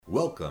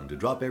Welcome to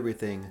Drop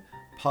Everything,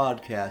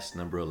 podcast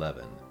number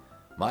 11.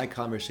 My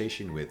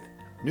conversation with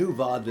new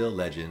vaudeville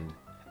legend,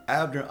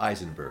 Abner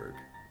Eisenberg,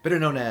 better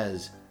known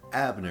as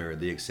Abner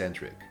the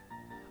Eccentric.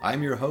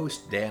 I'm your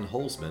host, Dan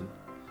Holzman.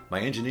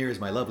 My engineer is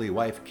my lovely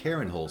wife,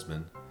 Karen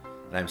Holzman,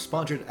 and I'm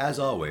sponsored, as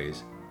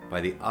always,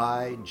 by the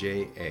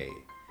IJA,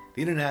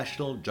 the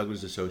International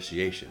Jugglers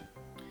Association.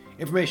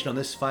 Information on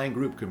this fine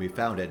group can be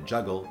found at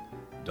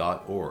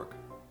juggle.org.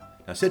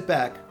 Now sit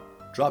back,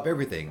 drop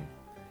everything,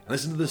 and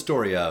listen to the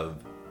story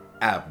of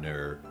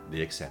Abner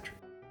the Eccentric.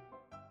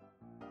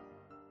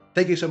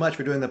 Thank you so much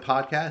for doing the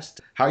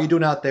podcast. How are you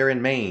doing out there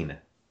in Maine?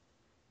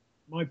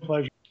 My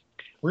pleasure.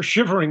 We're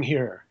shivering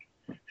here.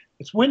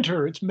 It's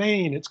winter, it's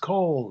Maine, it's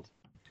cold,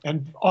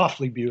 and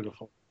awfully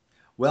beautiful.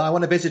 Well, I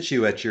want to visit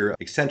you at your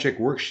eccentric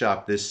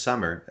workshop this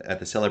summer at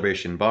the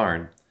Celebration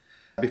Barn.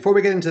 Before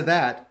we get into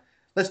that,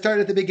 let's start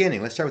at the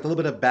beginning. Let's start with a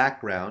little bit of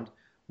background.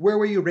 Where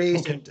were you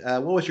raised and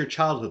what was your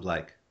childhood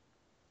like?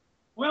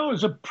 Well, it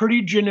was a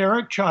pretty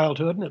generic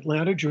childhood in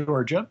Atlanta,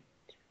 Georgia.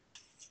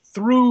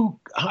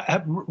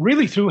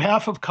 Really through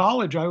half of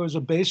college, I was a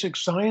basic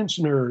science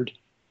nerd.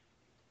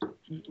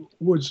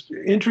 Was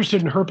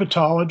interested in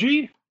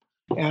herpetology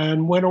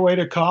and went away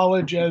to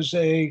college as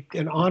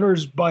an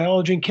honors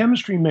biology and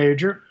chemistry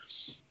major.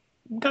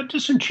 Got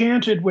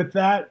disenchanted with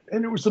that,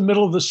 and it was the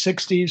middle of the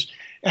 60s,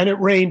 and it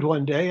rained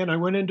one day, and I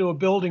went into a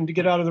building to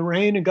get out of the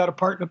rain and got a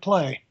part in a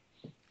play.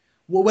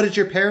 Well, what did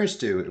your parents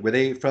do? Were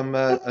they from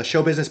a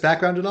show business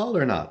background at all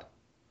or not?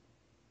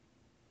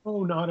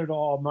 Oh, not at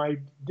all. My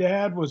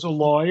dad was a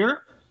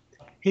lawyer.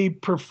 He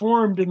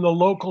performed in the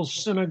local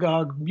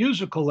synagogue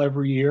musical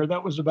every year.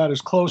 That was about as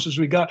close as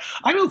we got.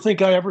 I don't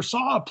think I ever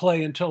saw a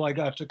play until I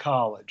got to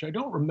college. I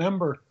don't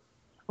remember.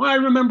 Well, I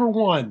remember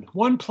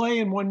one play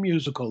and one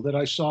musical that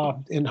I saw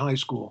in high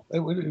school.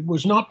 It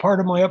was not part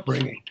of my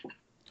upbringing.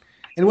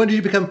 And when did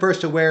you become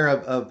first aware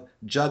of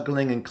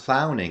juggling and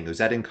clowning? Was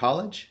that in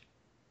college?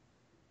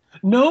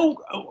 No,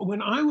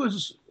 when I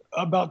was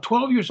about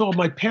 12 years old,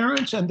 my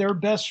parents and their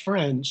best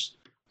friends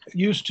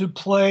used to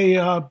play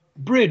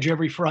bridge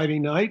every Friday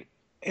night,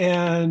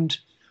 and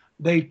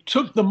they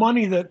took the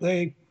money that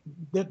they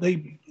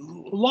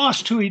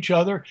lost to each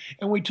other,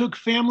 and we took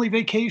family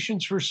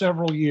vacations for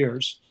several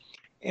years.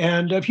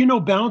 And if you know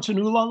Bounce and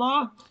Ooh La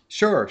La?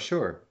 Sure.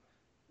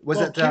 Was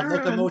Well, it Karen,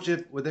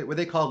 locomotive? Were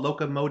they called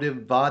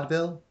locomotive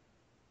vaudeville?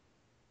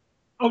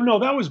 Oh no,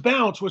 that was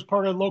Bounce, was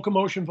part of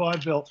Locomotion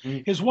Vaudeville.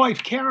 Mm. His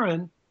wife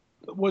Karen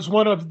was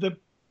one of the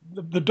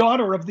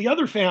daughter of the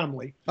other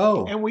family.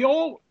 Oh. And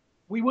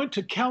we went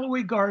to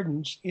Callaway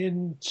Gardens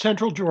in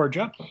central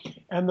Georgia,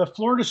 and the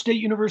Florida State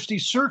University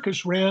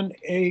Circus ran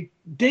a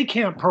day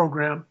camp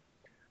program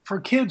for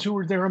kids who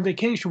were there on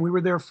vacation. We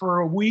were there for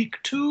a week,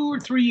 2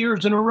 or 3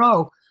 years in a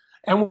row,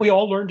 and we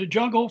all learned to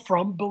juggle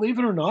from, believe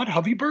it or not,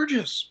 Hovey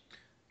Burgess.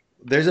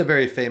 There's a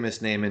very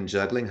famous name in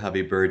juggling,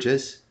 Hovey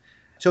Burgess.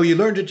 So you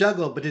learned to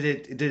juggle, but did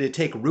it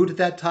take root at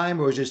that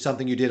time, or was it just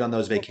something you did on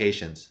those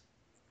vacations?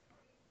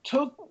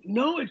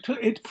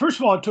 First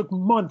of all, it took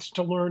months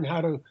to learn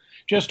how to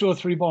just do a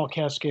 3-ball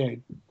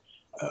cascade.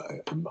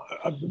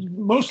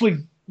 Mostly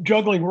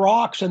juggling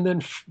rocks, and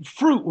then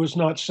fruit was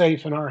not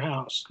safe in our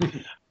house.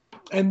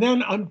 And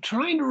then I'm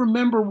trying to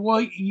remember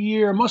what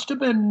year. It must have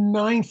been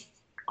 9th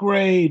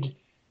grade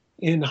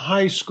in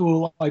high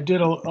school. I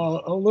did a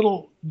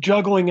little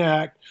juggling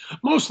act,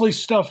 mostly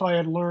stuff I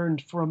had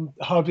learned from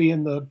Hovey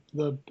and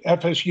the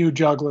FSU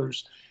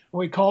jugglers.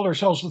 We called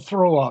ourselves the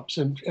Throw-Ups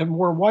and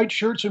wore white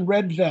shirts and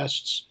red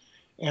vests.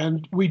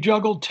 And we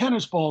juggled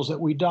tennis balls that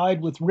we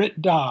dyed with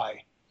Rit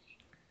dye.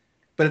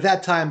 But at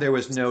that time, there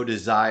was no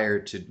desire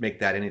to make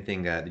that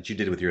anything that you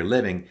did with your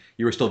living.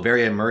 You were still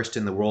very immersed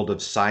in the world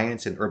of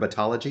science and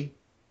herpetology?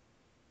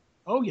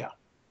 Oh, yeah.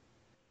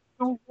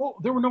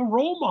 There were no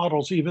role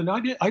models even. I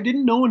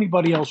didn't know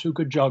anybody else who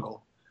could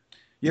juggle.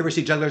 You ever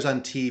see jugglers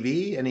on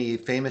TV? Any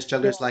famous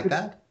jugglers like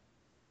that?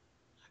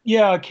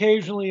 Yeah,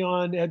 occasionally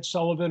on Ed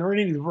Sullivan or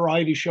any of the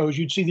variety shows,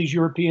 you'd see these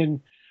European,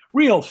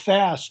 real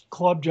fast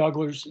club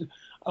jugglers.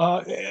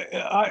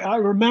 I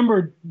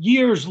remember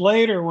years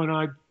later when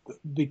I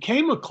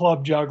became a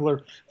club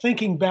juggler,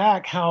 thinking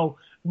back how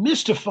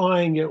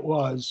mystifying it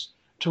was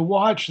to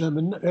watch them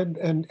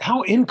and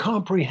how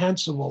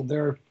incomprehensible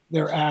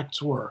their acts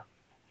were.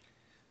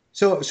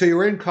 So you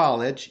were in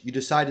college, you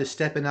decide to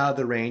step in out of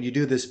the rain, you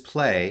do this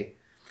play.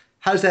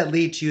 How does that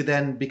lead to you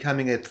then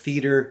becoming a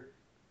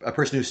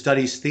person who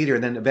studies theater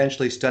and then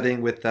eventually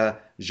studying with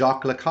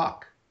Jacques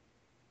Lecoq?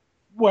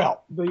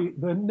 Well,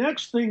 the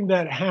next thing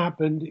that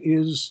happened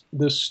is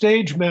the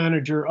stage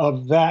manager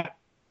of that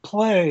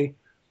play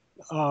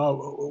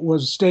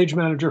was stage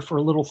manager for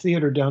a little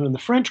theater down in the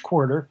French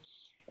Quarter,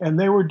 and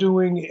they were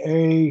doing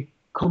a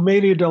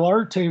Commedia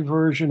dell'arte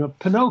version of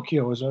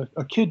Pinocchio as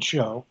a kid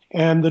show.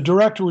 And the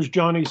director was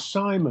Johnny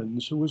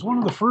Simons, who was one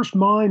of the first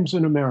mimes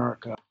in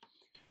America.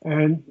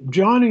 And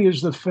Johnny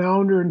is the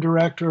founder and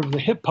director of the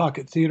Hip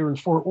Pocket Theater in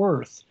Fort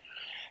Worth.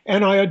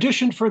 And I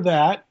auditioned for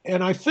that,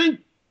 and I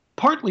think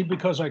partly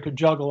because I could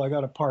juggle, I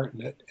got a part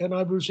in it. And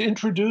I was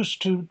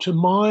introduced to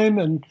mime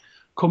and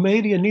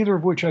Commedia, neither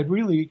of which I'd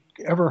really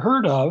ever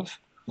heard of.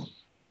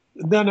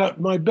 Then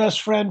my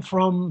best friend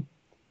from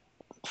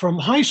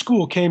high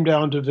school came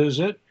down to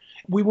visit.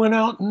 We went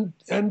out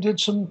and did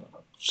some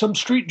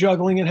street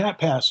juggling and hat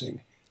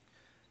passing.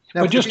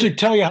 Now, But for just you, to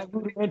tell you how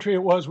rudimentary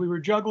it was, we were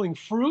juggling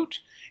fruit,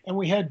 and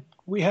we had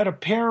a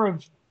pair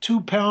of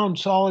 2 pound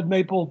solid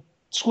maple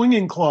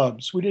swinging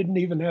clubs. We didn't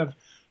even have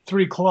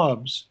three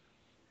clubs,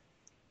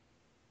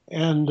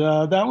 and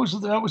that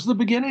was the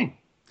beginning.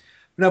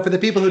 now for the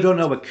people who don't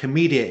know what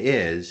Commedia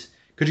is,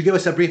 could you give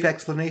us a brief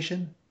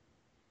explanation?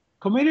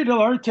 Commedia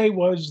dell'arte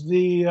was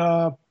the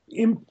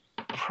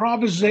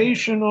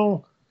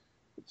improvisational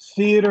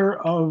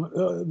theater of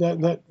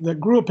that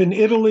grew up in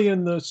Italy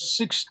in the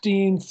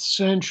 16th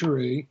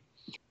century.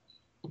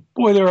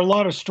 Boy, there are a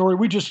lot of stories.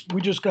 We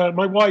just got.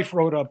 My wife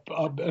wrote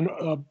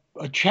a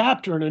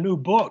chapter in a new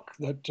book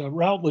that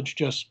Routledge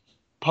just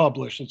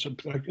published.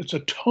 It's a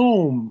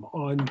tome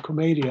on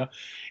Commedia.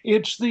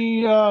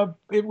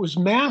 It was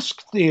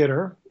masked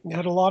theater. It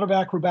had a lot of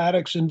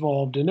acrobatics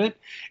involved in it,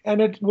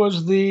 and it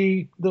was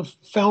the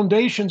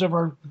foundations of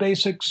our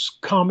basic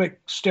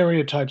comic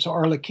stereotypes: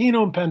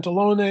 Arlecchino and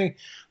Pantalone,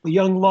 the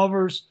young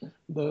lovers,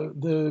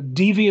 the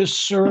devious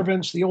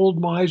servants, the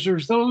old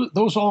misers.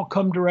 Those all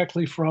come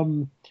directly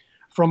from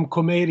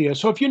Commedia.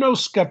 So if you know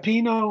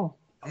Scapino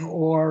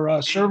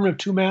or Servant of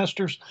Two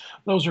Masters,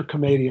 those are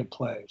Commedia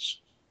plays.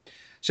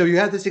 So you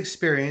had this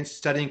experience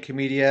studying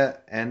Commedia,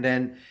 and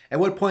then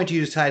at what point do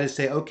you decide to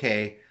say,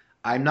 okay,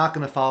 I'm not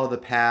going to follow the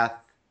path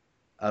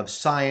of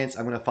science,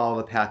 I'm going to follow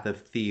the path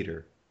of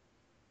theater?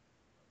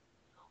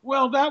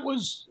 Well, that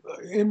was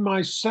in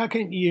my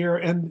second year,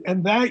 and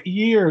that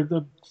year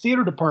the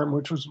theater department,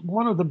 which was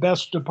one of the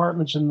best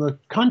departments in the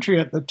country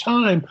at the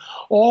time,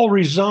 all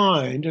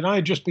resigned, and I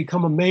had just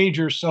become a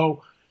major,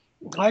 so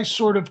I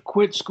sort of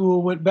quit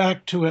school, went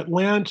back to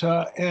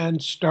Atlanta,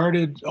 and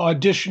started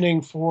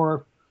auditioning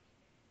for.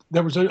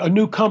 There was a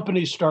new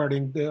company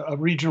starting, a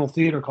regional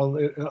theater called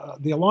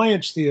the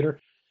Alliance Theater,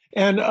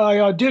 and I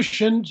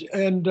auditioned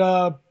and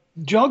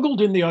juggled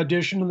in the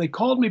audition, and they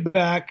called me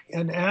back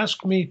and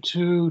asked me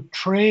to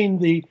train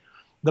the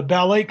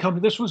ballet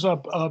company. This was a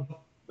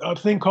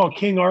thing called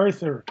King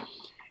Arthur,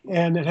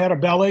 and it had a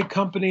ballet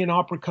company, an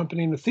opera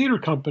company, and a theater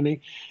company,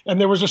 and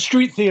there was a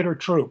street theater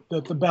troupe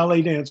that the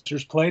ballet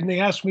dancers played, and they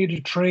asked me to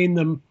train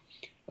them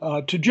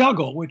to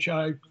juggle, which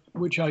I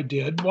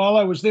did. While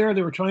I was there,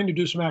 they were trying to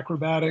do some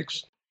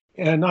acrobatics,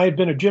 and I had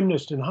been a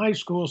gymnast in high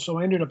school, so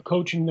I ended up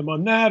coaching them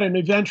on that. And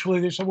eventually,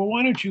 they said, "Well,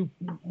 why don't you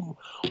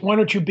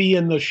be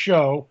in the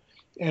show?"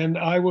 And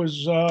I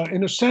was,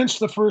 in a sense,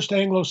 the first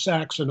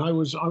Anglo-Saxon. I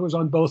was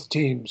on both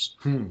teams.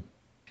 Hmm.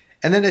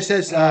 And then it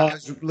says, I Uh,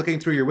 was looking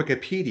through your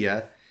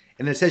Wikipedia,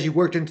 and it says you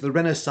worked into the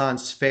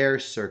Renaissance Fair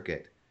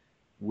circuit.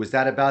 Was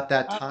that about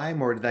that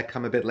time, or did that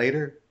come a bit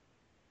later?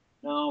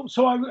 no,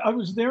 so I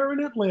was there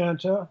in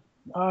Atlanta.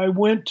 I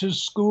went to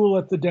school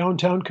at the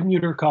Downtown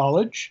Commuter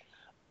College.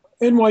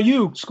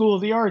 NYU School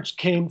of the Arts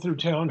came through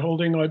town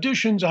holding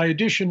auditions. I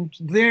auditioned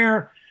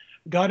there,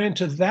 got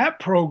into that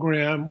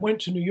program,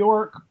 went to New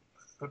York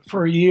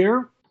for a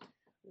year,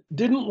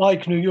 didn't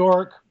like New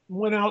York,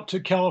 went out to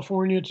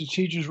California to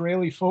teach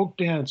Israeli folk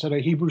dance at a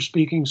Hebrew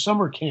speaking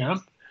summer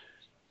camp,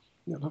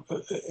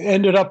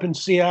 ended up in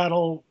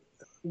Seattle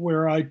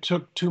where I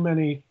took too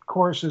many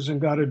courses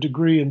and got a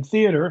degree in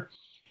theater.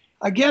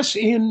 I guess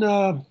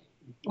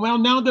well,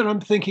 now that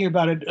I'm thinking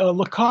about it,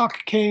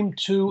 Lecoq came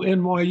to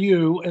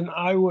NYU, and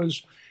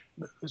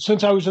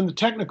since I was in the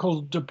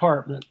technical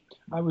department,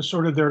 I was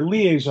sort of their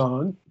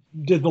liaison,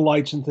 did the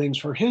lights and things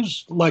for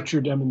his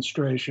lecture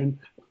demonstration.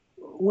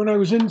 When I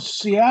was in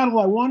Seattle,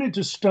 I wanted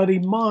to study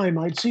mime.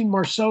 I'd seen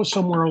Marceau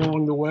somewhere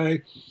along the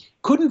way.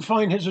 Couldn't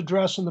find his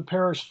address in the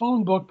Paris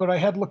phone book, but I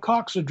had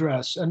Lecoq's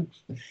address. And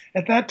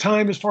at that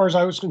time, as far as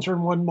I was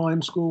concerned, one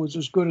mime school was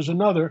as good as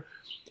another.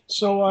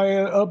 So I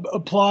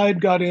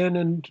applied, got in,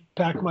 and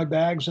packed my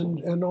bags,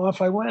 and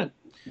off I went.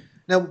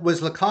 Now,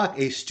 was Lecoq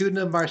a student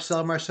of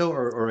Marcel Marceau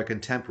or a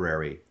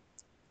contemporary?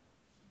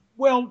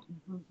 Well,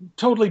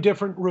 totally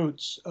different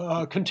roots.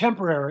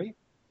 Contemporary.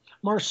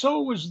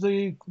 Marceau was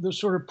the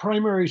sort of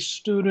primary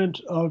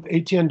student of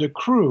Etienne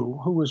Decroux,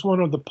 who was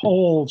one of the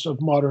poles of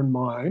modern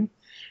mime.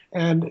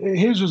 And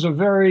his was a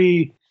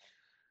very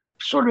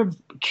sort of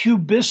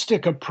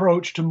cubistic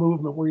approach to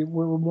movement, where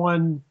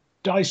one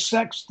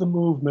dissects the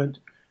movement,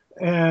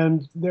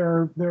 and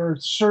there are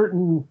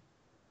certain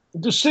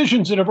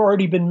decisions that have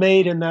already been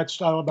made in that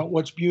style about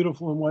what's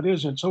beautiful and what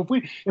isn't. So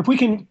if we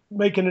can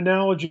make an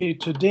analogy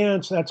to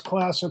dance, that's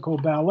classical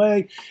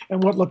ballet,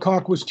 and what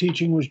Lecoq was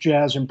teaching was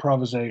jazz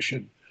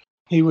improvisation.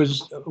 He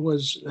was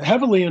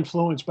heavily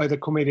influenced by the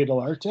Commedia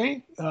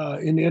dell'arte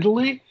in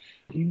Italy,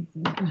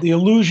 the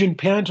illusion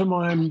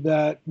pantomime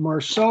that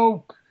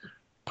Marceau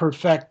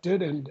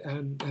perfected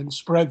and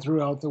spread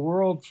throughout the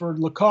world. For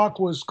Lecoq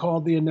was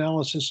called the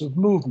analysis of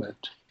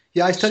movement.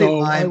 Yeah, I studied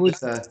So I mime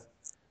was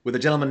with a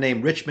gentleman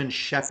named Richmond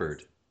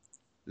Shepard.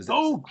 Is that,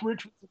 Oh,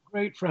 Rich was a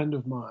great friend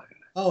of mine.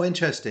 oh,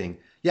 interesting.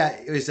 Yeah,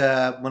 it was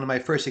one of my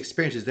first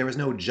experiences. There was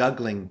no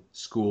juggling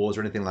schools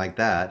or anything like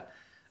that.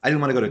 I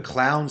didn't want to go to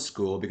clown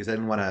school because I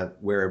didn't want to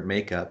wear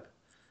makeup.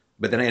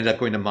 But then I ended up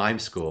going to mime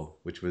school,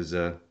 which was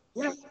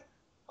Yeah.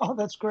 Oh,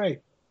 that's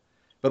great.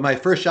 but my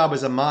first job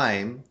as a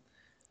mime,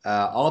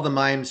 all the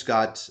mimes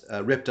got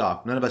ripped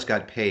off. None of us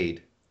got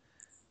paid.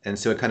 And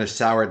so it kind of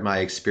soured my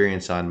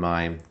experience on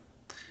mime.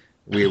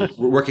 We were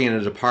working in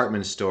a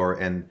department store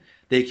and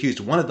they accused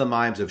one of the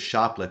mimes of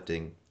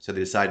shoplifting. So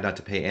they decided not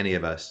to pay any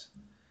of us.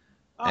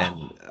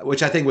 And Oh,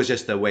 which I think was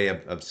just a way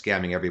of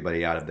scamming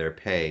everybody out of their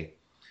pay.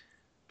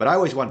 But I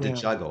always wanted to yeah.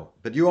 juggle.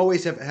 But you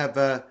always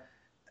have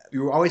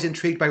you were always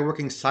intrigued by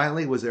working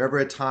silently. Was there ever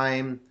a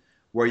time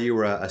where you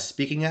were a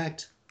speaking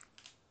act?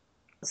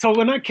 So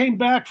when I came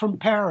back from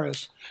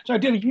Paris, so I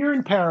did a year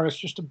in Paris,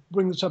 just to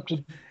bring this up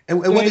to And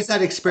what is date.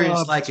 that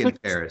experience like in Six,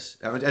 Paris?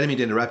 I didn't mean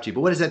to interrupt you,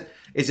 but what is it?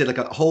 Is it like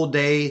a whole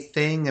day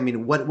thing? I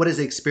mean, what is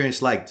the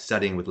experience like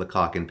studying with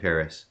Lecoq in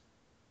Paris?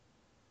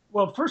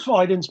 well, first of all,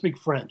 I didn't speak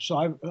French,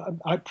 so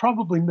I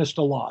probably missed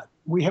a lot.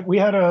 We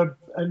had an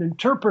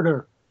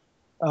interpreter.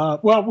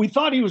 Well, we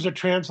thought he was a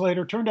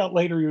translator. Turned out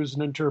later he was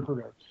an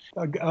interpreter.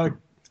 A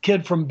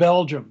kid from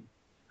Belgium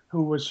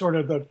who was sort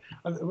of the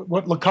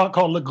what Lecoq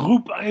called le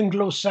groupe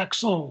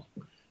anglo-saxon.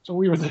 So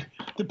we were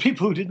the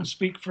people who didn't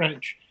speak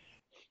French.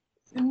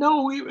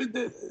 No,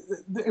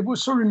 it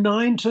was sort of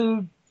 9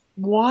 to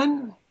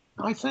 1,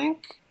 I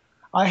think.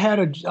 I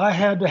had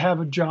to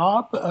have a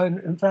job. And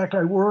in fact,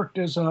 I worked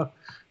as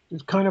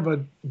kind of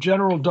a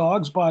general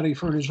dog's body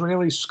for an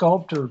Israeli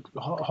sculptor,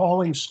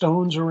 hauling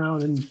stones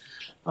around, and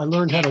I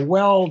learned how to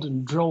weld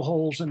and drill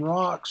holes in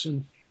rocks,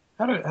 and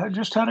I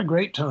just had a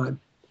great time.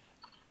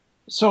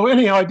 So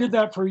anyhow, I did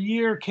that for a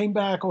year. Came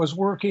back. I was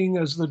working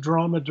as the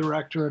drama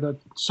director at a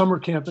summer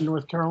camp in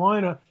North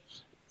Carolina.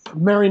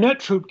 Marionette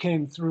troupe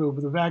came through,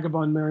 the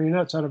Vagabond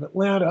Marionettes out of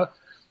Atlanta.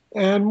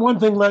 And one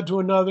thing led to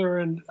another,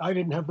 and I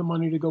didn't have the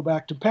money to go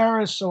back to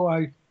Paris, so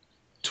I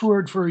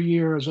toured for a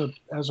year as a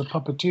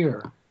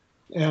puppeteer,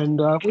 and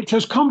which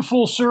has come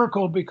full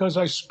circle because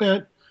I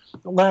spent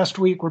last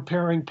week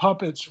repairing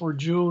puppets for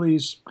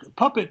Julie's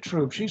puppet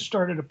troupe. She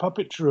started a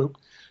puppet troupe,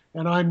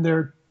 and I'm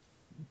their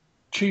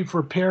chief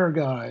repair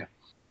guy.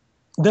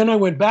 Then I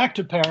went back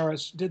to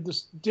Paris, did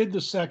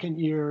the second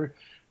year,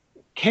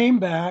 came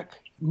back,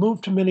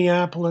 moved to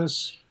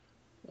Minneapolis.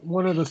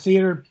 One of the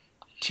theater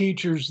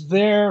teachers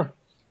there.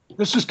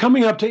 This is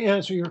coming up to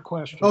answer your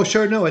question. Oh,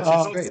 sure, no, it's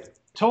great.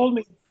 Told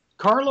me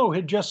Carlo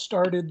had just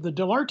started the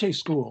Dell'Arte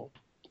School,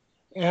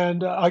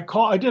 and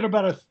I did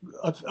about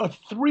a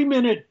 3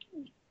 minute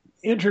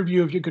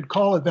interview, if you could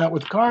call it that,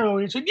 with Carlo.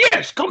 And he said,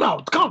 "Yes, come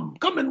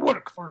and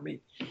work for me."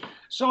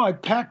 So I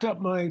packed up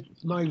my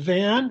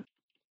van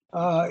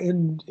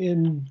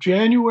in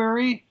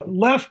January,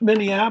 left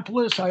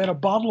Minneapolis. I had a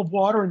bottle of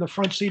water in the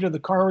front seat of the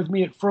car with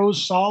me. It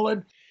froze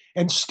solid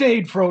and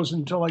stayed frozen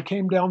until I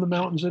came down the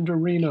mountains into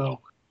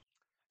Reno.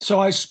 So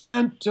I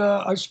spent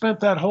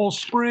that whole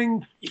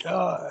spring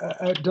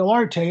at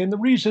Dell'Arte, and the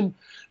reason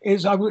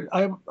is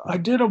I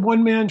did a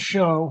one-man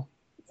show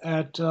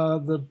at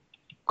the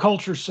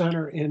Culture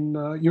Center in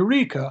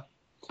Eureka,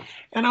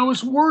 and I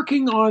was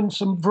working on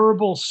some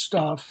verbal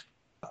stuff.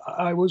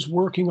 I was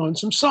working on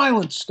some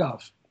silent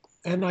stuff,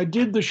 and I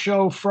did the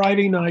show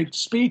Friday night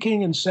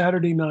speaking and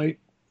Saturday night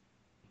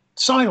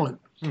silent.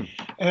 Hmm.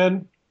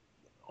 And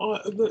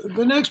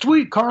the next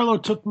week, Carlo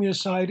took me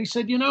aside. He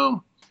said,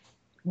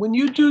 when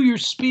you do your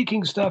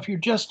speaking stuff, you're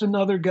just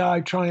another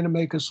guy trying to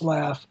make us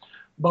laugh.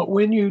 But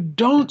when you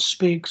don't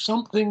speak,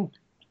 something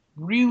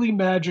really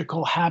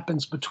magical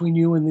happens between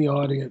you and the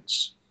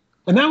audience.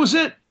 And that was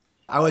it.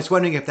 I was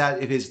wondering if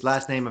his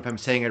last name, if I'm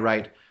saying it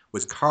right,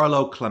 was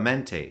Carlo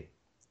Clemente.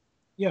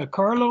 Yeah,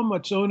 Carlo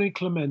Mazzoni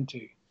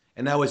Clemente.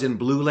 And that was in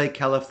Blue Lake,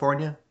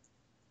 California?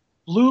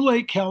 Blue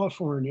Lake,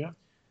 California.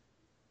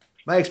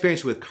 My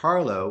experience with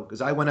Carlo,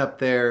 because I went up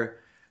there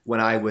when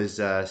I was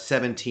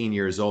 17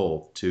 years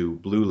old to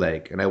Blue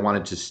Lake, and I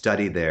wanted to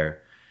study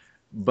there.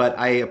 But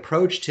I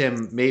approached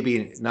him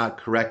maybe not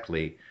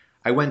correctly.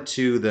 I went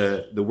to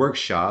the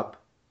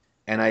workshop,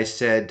 and I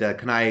said,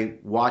 "Can I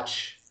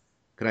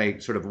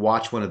sort of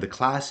watch one of the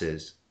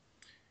classes?"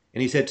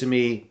 And he said to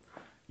me,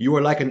 "You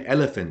are like an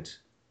elephant.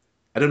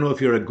 I don't know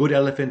if you're a good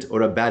elephant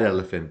or a bad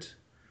elephant,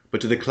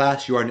 but to the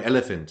class you are an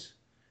elephant,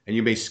 and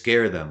you may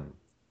scare them."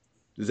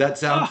 Does that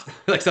sound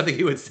like something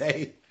he would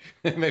say?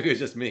 Maybe it was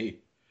just me.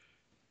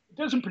 It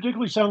doesn't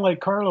particularly sound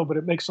like Carlo, but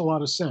it makes a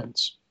lot of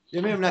sense.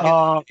 Yeah, maybe I'm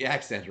not getting the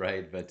accent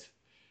right, but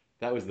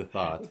that was the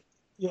thought.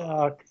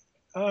 Yeah.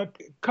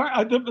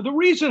 The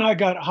reason I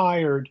got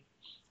hired,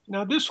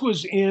 now this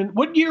was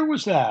what year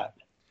was that?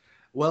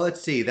 Well,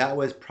 let's see. That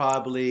was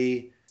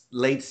probably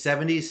late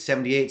 70s,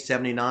 78,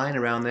 79,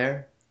 around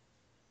there.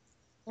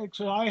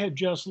 Actually, I had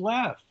just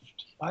left.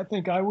 I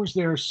think I was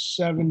there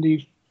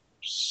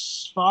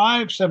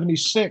 75,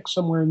 76,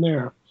 somewhere in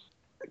there.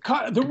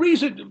 The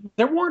reason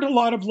there weren't a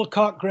lot of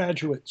Lecoq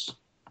graduates.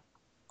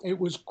 It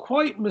was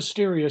quite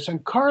mysterious.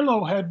 And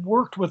Carlo had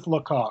worked with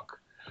Lecoq.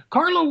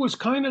 Carlo was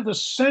kind of the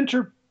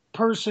center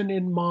person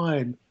in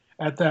mime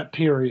at that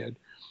period.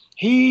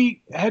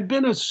 He had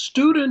been a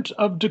student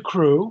of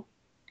Decroux.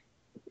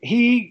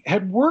 he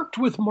had worked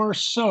with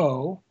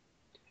Marceau,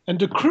 and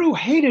Ducreux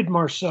hated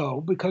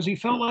Marceau because he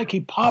felt like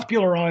he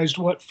popularized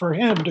what for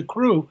him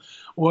Ducreux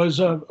was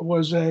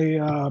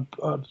a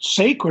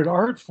sacred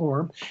art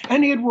form,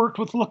 and he had worked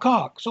with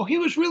Lecoq, so he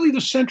was really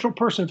the central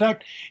person. In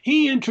fact,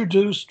 he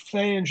introduced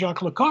Fay and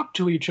Jacques Lecoq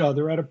to each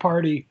other at a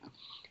party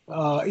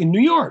in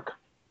New York.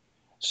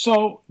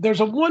 So there's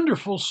a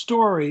wonderful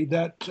story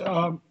that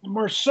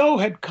Marceau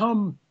had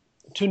come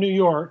to New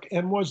York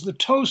and was the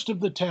toast of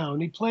the town.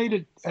 He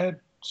played at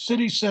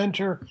City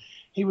Center.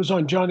 He was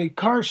on Johnny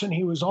Carson.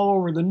 He was all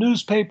over the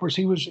newspapers.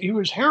 He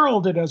was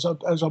heralded as a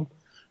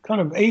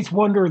kind of eighth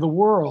wonder of the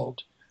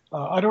world.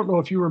 I don't know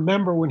if you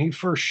remember when he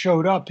first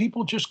showed up.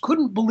 People just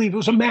couldn't believe it.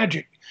 Was a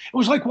magic. It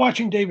was like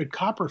watching David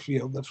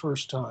Copperfield the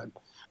first time.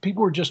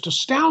 People were just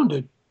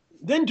astounded.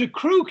 Then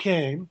Ducreux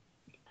came,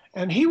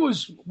 and he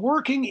was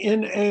working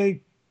in a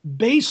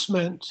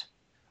basement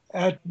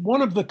at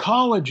one of the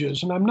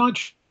colleges, and I'm not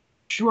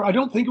sure. I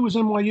don't think it was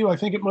NYU. I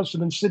think it must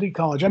have been City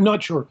College. I'm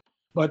not sure.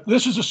 But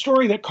this is a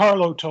story that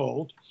Carlo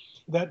told,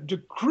 that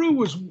Ducreux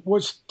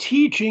was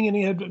teaching, and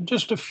he had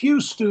just a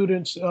few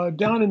students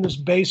down in this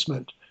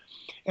basement.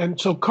 And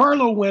so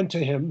Carlo went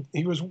to him.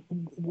 He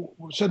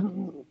said,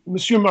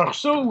 Monsieur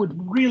Marceau would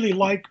really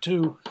like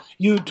to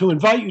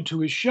invite you to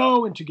his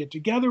show and to get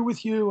together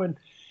with you.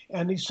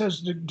 And he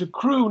says,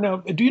 Ducreux, now,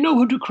 do you know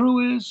who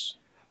Ducreux is?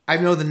 I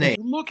know the name. If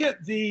you look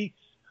at the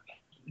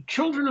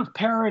Children of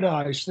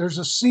Paradise, there's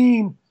a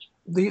scene,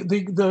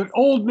 the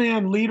old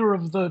man leader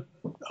of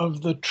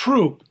the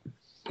troupe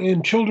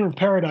in Children of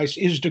Paradise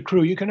is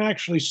Ducreux. You can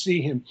actually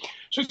see him.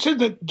 So it said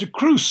that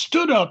Ducreux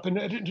stood up and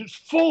at his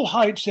full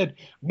height said,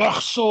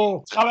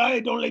 Marceau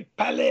travaille dans les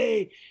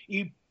palais.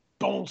 Il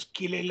pense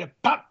qu'il est le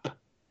pape.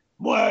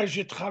 Moi,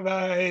 je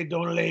travaille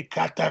dans les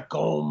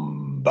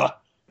catacombes.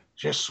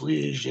 Je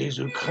suis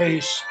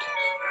Jésus-Christ.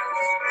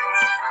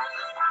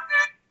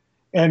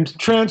 And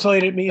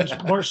translated means,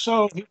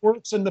 Marceau, he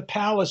works in the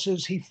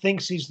palaces. He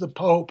thinks he's the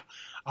Pope.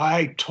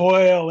 I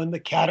toil in the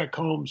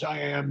catacombs. I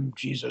am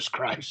Jesus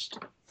Christ.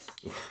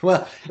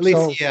 Well, at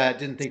least he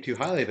didn't think too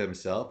highly of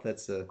himself.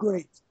 That's a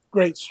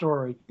great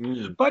story.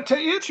 Mm. But to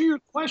answer your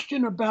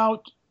question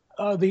about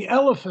the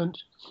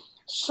elephant,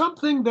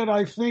 something that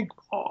I think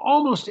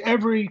almost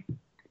every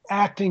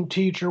acting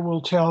teacher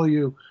will tell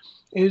you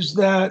is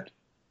that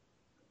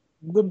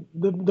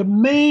the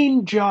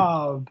main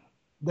job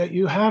that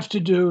you have to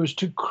do is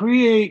to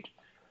create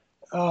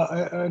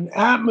an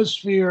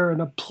atmosphere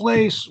and a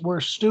place where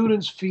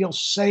students feel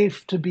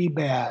safe to be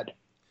bad.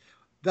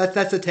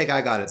 That's the take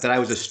I got it, that I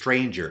was a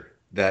stranger,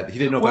 that he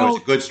didn't know if I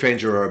was a good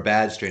stranger or a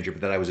bad stranger,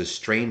 but that I was a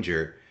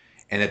stranger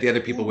and that the other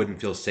people wouldn't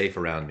feel safe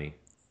around me.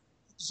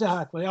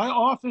 Exactly. I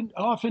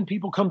often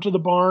people come to the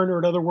barn or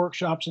at other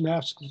workshops and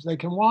ask if they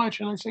can watch,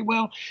 and I say,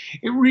 well,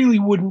 it really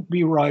wouldn't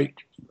be right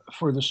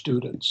for the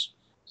students.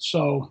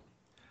 So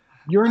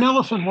you're an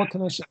elephant. What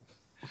can I say?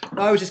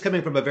 No, I was just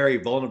coming from a very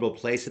vulnerable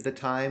place at the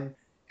time,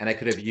 and I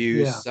could have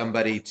used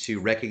somebody to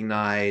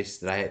recognize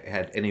that I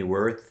had any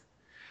worth.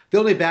 The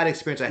only bad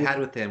experience I had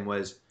with him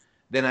was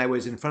then I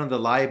was in front of the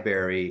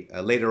library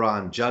later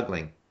on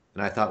juggling,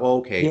 and I thought, well,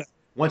 okay,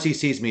 once he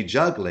sees me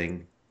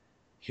juggling,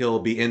 he'll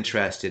be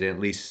interested and at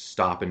least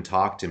stop and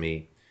talk to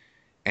me.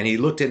 And he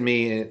looked at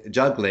me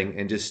juggling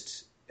and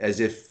just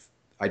as if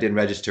I didn't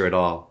register at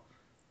all.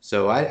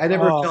 So I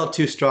never felt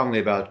too strongly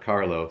about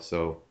Carlo,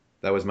 so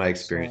that was my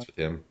experience with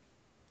him.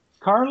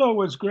 Carlo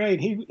was great.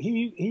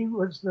 He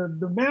was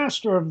the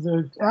master of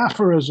the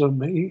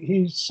aphorism.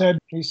 He said,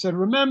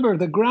 remember,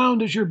 the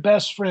ground is your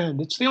best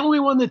friend. It's the only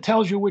one that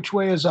tells you which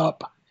way is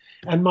up.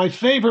 And my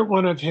favorite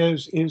one of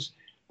his is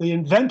the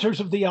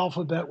inventors of the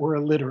alphabet were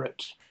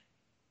illiterate.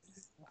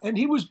 And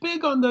he was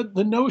big on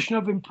the notion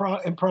of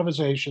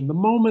improvisation, the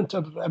moment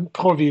of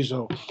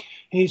improviso.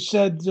 He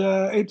said,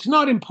 it's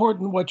not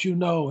important what you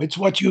know, it's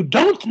what you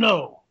don't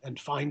know and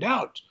find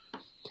out.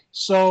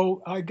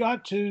 So I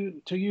got to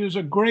use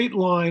a great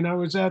line. I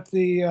was at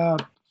the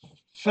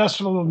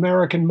Festival of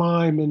American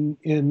Mime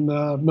in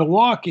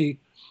Milwaukee,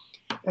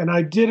 and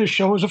I did a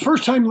show. It was the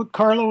first time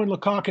Carlo and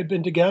Lecoq had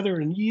been together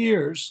in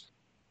years.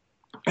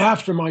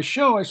 After my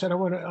show, I said, I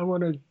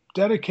want to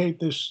dedicate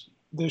this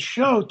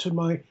show to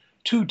my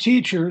two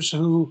teachers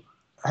who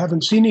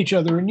haven't seen each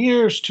other in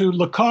years, to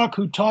Lecoq,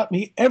 who taught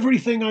me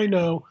everything I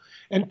know,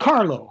 and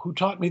Carlo, who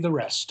taught me the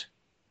rest.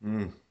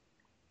 Mm.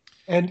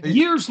 And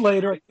years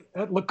later,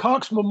 at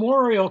Lecoq's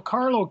memorial,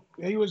 Carlo,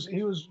 he was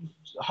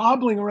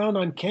hobbling around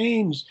on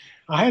canes.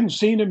 I hadn't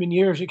seen him in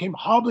years. He came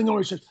hobbling over.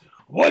 He said,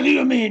 "What do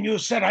you mean? You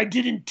said I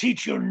didn't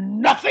teach you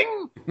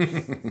nothing?"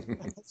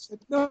 I said,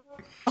 no,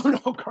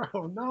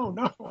 Carlo, no.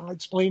 I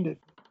explained it.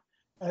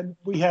 And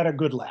we had a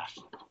good laugh.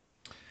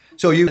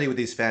 So you with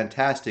these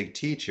fantastic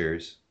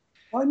teachers.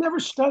 I never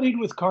studied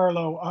with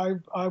Carlo.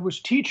 I was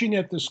teaching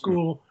at the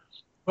school,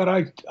 but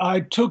I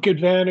took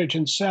advantage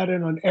and sat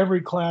in on every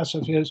class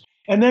of his,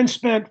 and then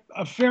spent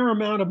a fair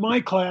amount of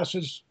my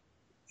classes,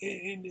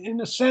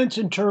 in a sense,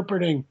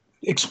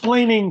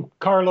 explaining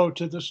Carlo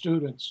to the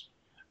students.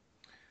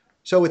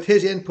 So with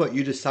his input,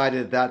 you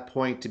decided at that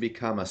point to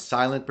become a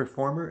silent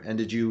performer, and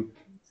did you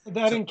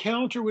that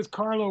encounter with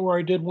Carlo where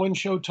I did one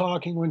show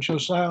talking, one show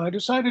silent, I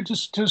decided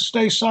to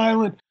stay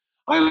silent.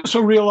 I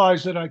also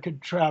realized that I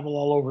could travel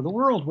all over the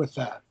world with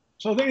that.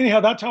 So anyhow,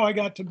 that's how I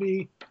got to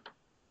be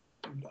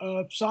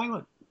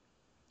silent.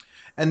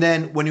 And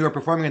then when you were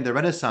performing at the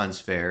Renaissance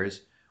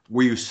fairs,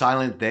 were you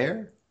silent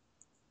there?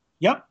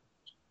 Yep,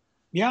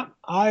 yep.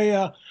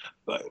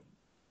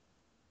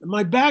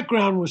 My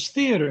background was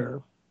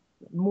theater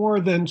more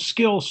than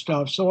skill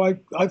stuff, so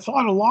I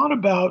thought a lot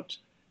about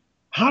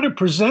how to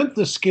present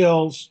the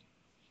skills.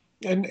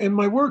 And in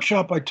my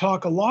workshop, I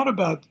talk a lot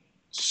about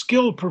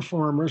skilled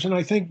performers, and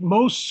I think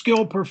most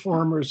skilled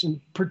performers, and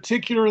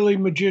particularly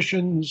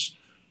magicians,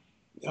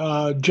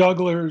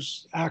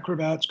 jugglers,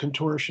 acrobats,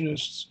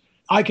 contortionists,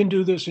 I can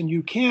do this and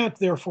you can't,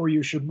 therefore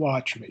you should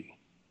watch me.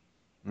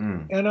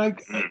 Mm.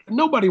 And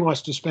nobody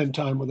wants to spend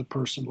time with a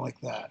person like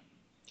that.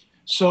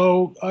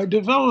 So I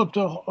developed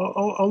a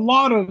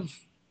lot of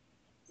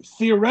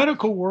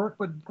theoretical work,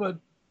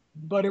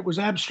 but it was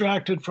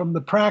abstracted from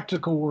the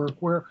practical work,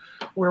 where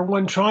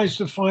one tries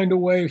to find a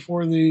way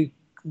for the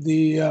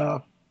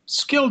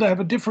skill to have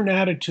a different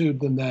attitude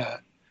than that.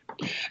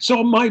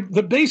 So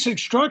the basic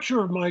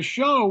structure of my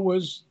show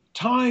was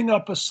tying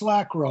up a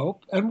slack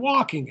rope and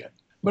walking it.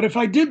 But if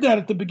I did that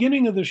at the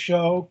beginning of the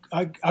show,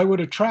 I would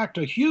attract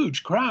a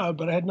huge crowd,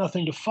 but I had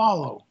nothing to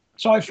follow.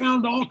 So I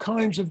found all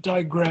kinds of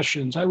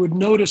digressions. I would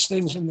notice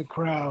things in the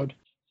crowd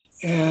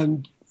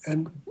and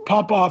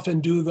pop off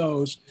and do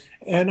those.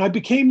 And I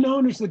became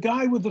known as the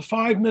guy with the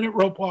 5-minute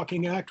rope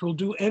walking act who will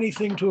do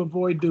anything to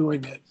avoid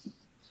doing it.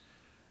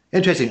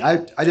 Interesting.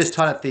 I just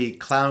taught at the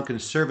Clown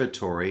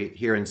Conservatory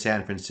here in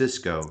San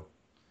Francisco.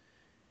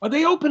 Are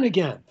they open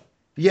again?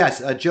 Yes,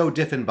 Joe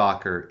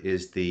Diffenbacher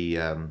is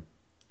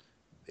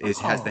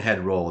has the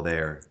head role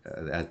there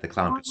at the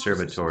Clown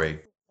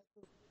Conservatory.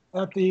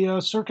 At the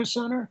Circus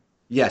Center?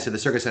 Yes, at the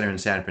Circus Center in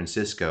San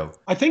Francisco.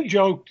 I think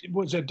Joe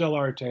was at Del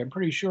Arte. I'm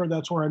pretty sure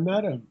that's where I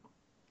met him.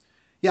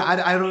 Yeah,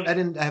 I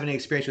didn't have any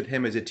experience with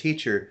him as a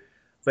teacher,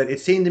 but it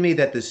seemed to me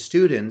that the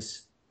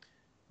students,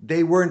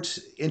 they weren't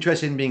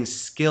interested in being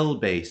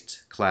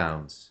skill-based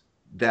clowns,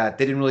 that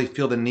they didn't really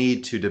feel the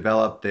need to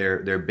develop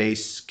their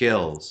base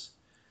skills,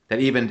 that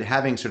even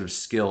having sort of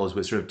skills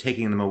was sort of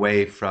taking them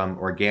away from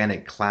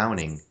organic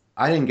clowning.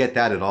 I didn't get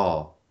that at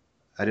all.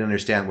 I didn't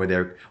understand where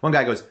they're... One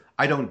guy goes,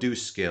 I don't do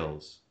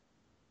skills.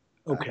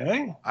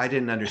 Okay. I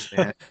didn't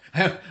understand.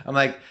 I'm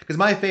like, because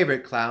my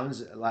favorite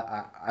clowns,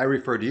 I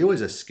refer to you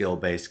as a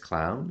skill-based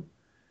clown.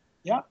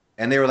 Yeah.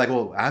 And they were like,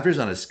 well, Avner's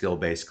not a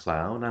skill-based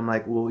clown. I'm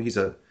like, well, he's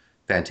a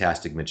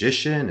fantastic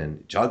magician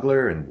and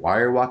juggler and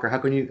wire walker. How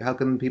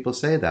can people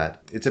say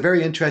that? It's a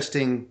very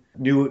interesting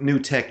new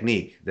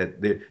technique that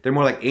they're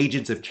more like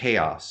agents of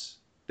chaos.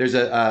 There's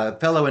a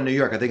fellow in New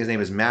York, I think his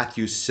name is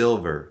Matthew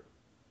Silver.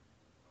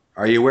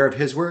 Are you aware of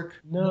his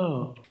work?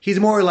 No. He's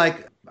more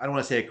like, I don't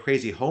want to say a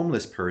crazy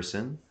homeless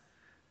person,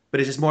 but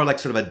it's just more like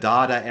sort of a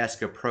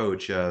Dada-esque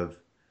approach of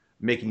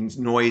making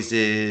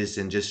noises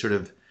and just sort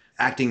of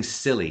acting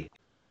silly.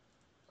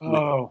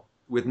 Oh.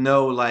 With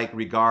no like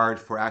regard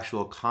for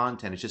actual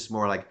content. It's just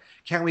more like,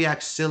 can't we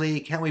act silly?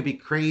 Can't we be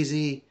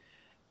crazy?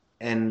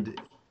 And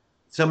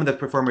some of the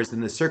performers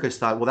in the circus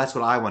thought, well, that's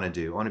what I want to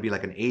do. I want to be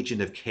like an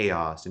agent of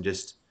chaos and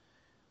just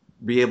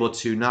be able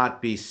to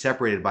not be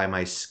separated by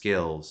my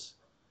skills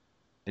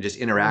and just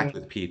interact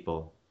with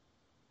people.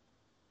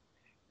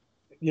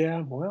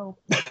 Yeah, well.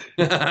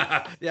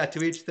 Yeah,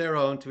 to each their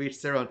own, to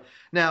each their own.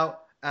 Now,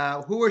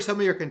 who were some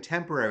of your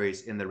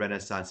contemporaries in the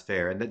Renaissance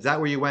Fair? And is that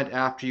where you went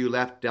after you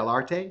left Del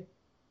Arte?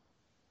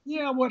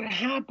 Yeah, what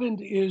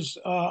happened is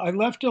I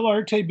left Del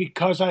Arte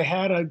because I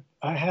had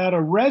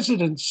a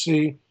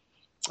residency.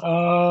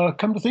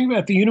 Come to think about it,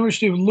 at the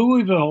University of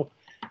Louisville,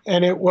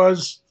 and it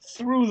was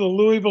through the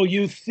Louisville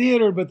Youth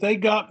Theater, but they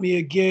got me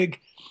a gig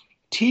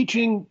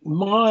teaching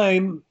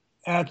mime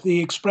at the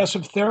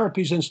Expressive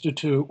Therapies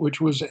Institute, which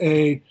was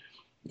a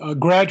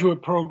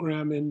graduate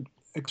program in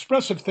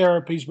expressive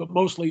therapies, but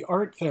mostly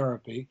art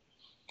therapy.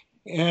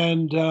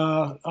 And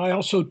I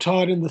also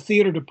taught in the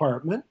theater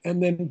department,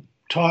 and then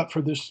taught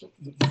for the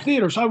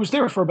theater. So I was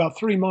there for about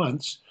 3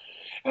 months.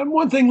 And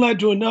one thing led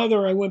to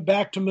another. I went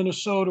back to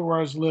Minnesota where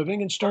I was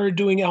living and started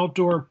doing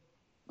outdoor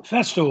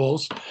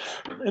festivals.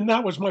 And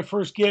that was my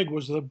first gig,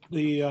 was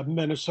the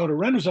Minnesota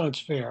Renaissance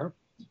Fair.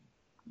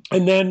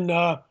 And then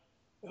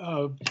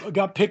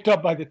got picked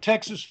up by the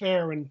Texas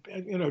Fair, and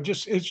it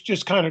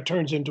just kind of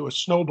turns into a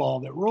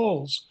snowball that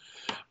rolls.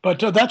 But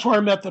that's where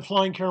I met the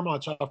Flying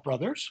Karamazov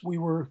brothers. We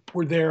were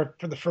there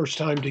for the first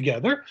time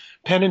together.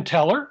 Penn and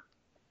Teller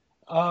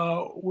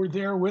were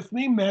there with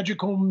me.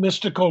 Magical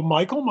Mystical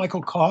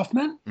Michael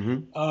Kaufman,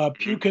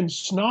 Puke and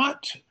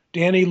Snot,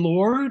 Danny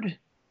Lord.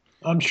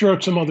 I'm sure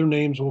some other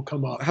names will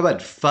come up. How about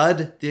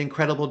Fudd, the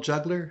Incredible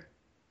Juggler?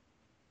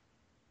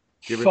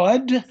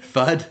 Fudd?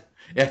 Fudd,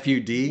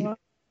 F-U-D?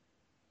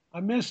 I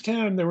missed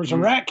him. There was a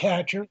rat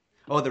catcher.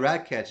 Oh, the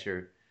rat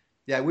catcher.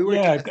 Yeah, we were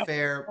at the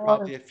fair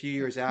probably a few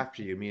years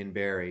after you, me and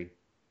Barry.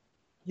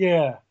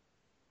 Yeah.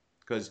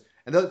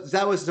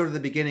 That was sort of the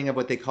beginning of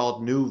what they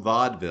called New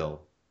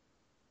Vaudeville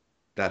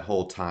that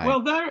whole time.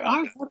 Well,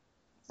 I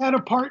had a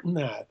part in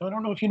that. I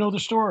don't know if you know the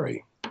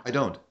story. I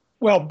don't.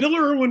 Well, Bill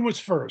Irwin was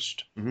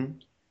first, Mm-hmm.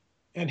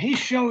 and he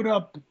showed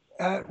up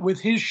with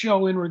his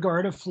show In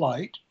Regard of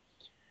Flight.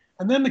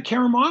 And then the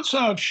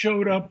Karamazovs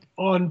showed up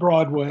on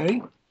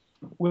Broadway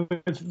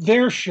with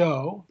their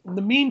show. In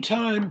the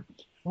meantime,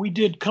 we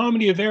did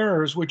Comedy of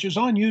Errors, which is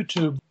on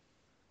YouTube,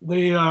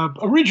 the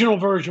original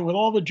version with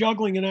all the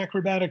juggling and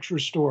acrobatics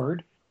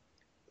restored.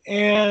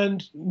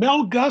 And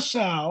Mel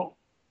Gussow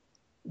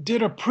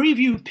did a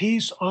preview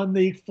piece on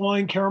the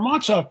Flying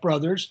Karamazov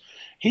brothers.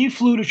 He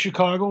flew to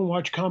Chicago and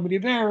watched Comedy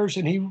of Errors,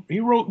 and he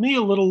wrote me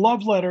a little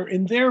love letter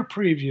in their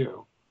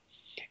preview.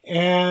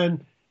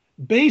 And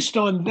based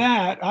on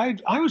that,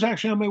 I was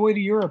actually on my way to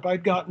Europe.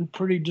 I'd gotten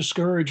pretty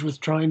discouraged with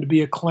trying to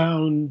be a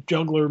clown,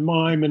 juggler,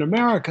 mime in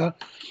America.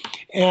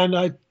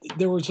 And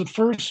there was the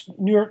first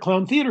New York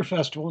Clown Theater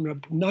Festival in a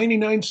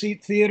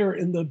 99-seat theater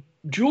in the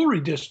Jewelry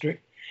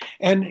District.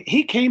 And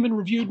he came and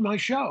reviewed my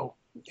show.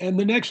 And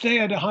the next day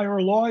I had to hire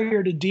a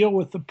lawyer to deal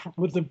with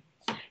the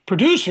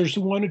producers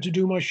who wanted to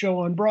do my show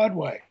on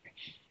Broadway.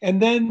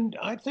 And then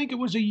I think it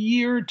was a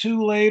year or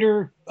two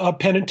later,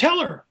 Penn and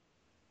Teller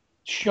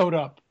showed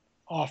up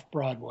off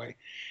Broadway.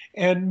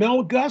 And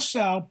Mel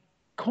Gussow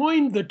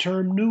coined the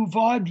term New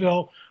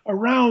Vaudeville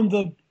around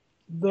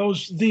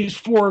these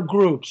four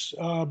groups,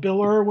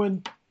 Bill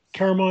Irwin,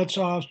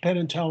 Karamazov, Penn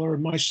and Teller,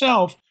 and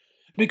myself,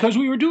 because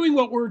we were doing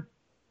what were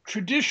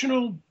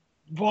traditional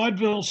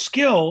vaudeville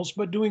skills,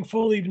 but doing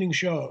full evening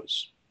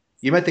shows.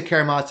 You met the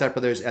Karamazov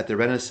brothers at the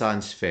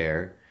Renaissance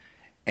Fair.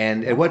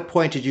 And at what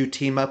point did you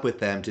team up with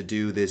them to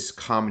do this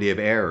Comedy of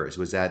Errors?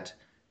 Was that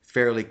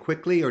fairly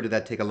quickly, or did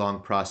that take a long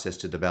process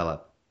to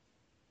develop?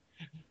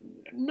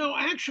 No,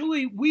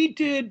 actually, we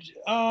did.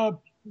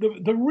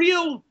 The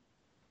real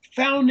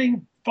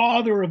founding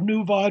father of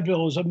New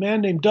Vaudeville is a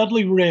man named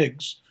Dudley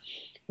Riggs,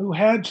 who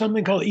had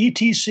something called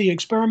ETC,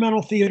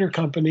 Experimental Theater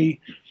Company,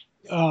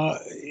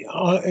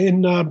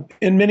 in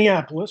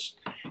Minneapolis.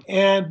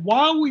 And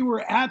while we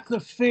were at the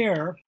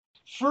fair,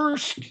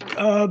 first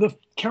the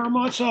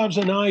Karamazovs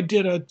and I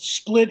did a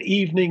split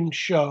evening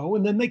show,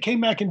 and then they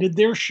came back and did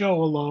their show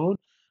alone.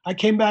 I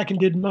came back and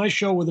did my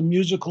show with a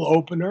musical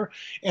opener,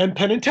 and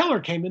Penn and Teller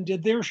came and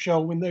did their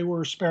show when they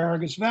were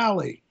Asparagus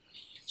Valley.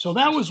 So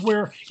that was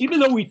where, even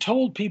though we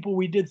told people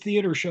we did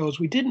theater shows,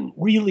 we didn't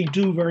really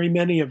do very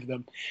many of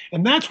them.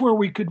 And that's where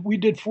we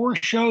did four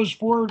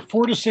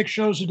to six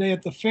shows a day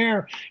at the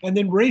fair, and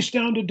then raced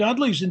down to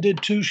Dudley's and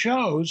did 2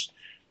 shows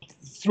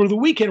through the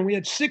weekend. We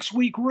had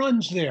 6-week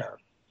runs there,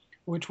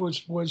 which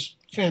was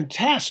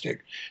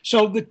fantastic.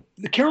 So the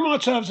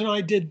Karamazovs and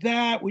I did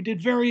that. We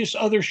did various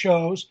other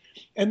shows.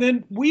 And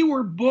then we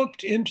were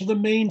booked into the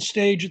main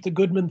stage at the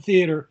Goodman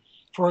Theater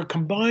for a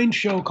combined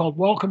show called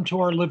Welcome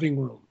to Our Living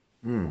Room.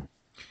 Mm.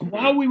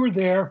 While we were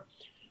there,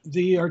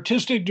 the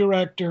artistic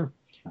director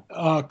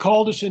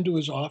called us into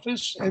his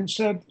office and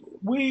said,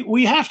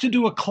 we have to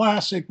do a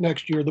classic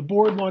next year. The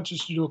board wants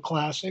us to do a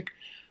classic,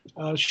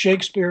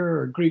 Shakespeare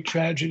or Greek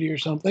tragedy or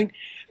something.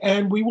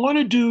 And we want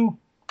to do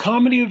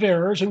Comedy of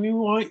Errors, and we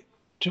want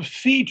to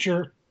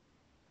feature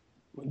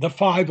the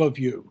 5 of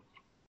you.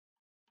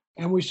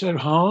 And we said,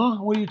 huh?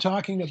 What are you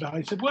talking about?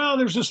 He said, well,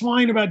 there's this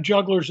line about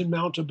jugglers and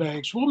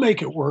mountebanks. We'll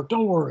make it work.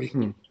 Don't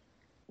worry.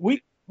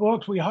 We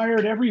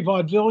hired every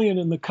vaudevillian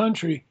in the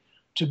country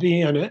to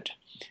be in it.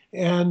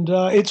 And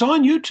it's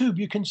on YouTube.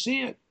 You can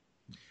see it.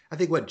 I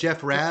think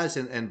Jeff Raz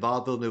and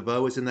Vaudeville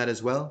Nouveau is in that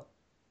as well?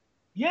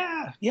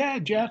 Yeah,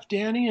 Jeff,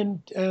 Danny,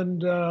 and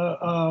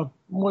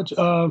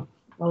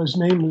his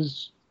name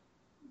is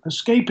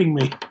escaping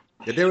me.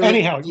 Yeah, they were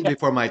anyhow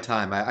before my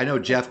time. I know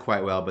Jeff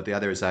quite well, but the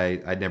others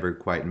I'd never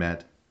quite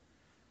met.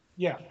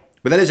 Yeah.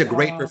 But that is a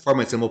great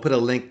performance, and we'll put a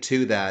link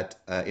to that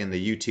in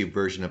the YouTube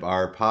version of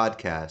our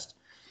podcast.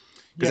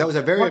 Because that was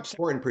a very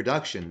important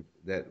production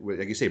that,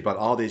 like you say, brought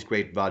all these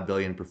great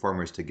vaudevillian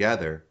performers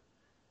together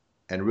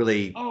and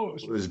really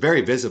it was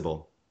very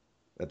visible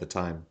at the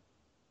time.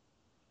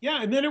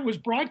 Yeah, and then it was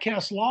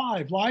broadcast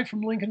live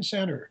from Lincoln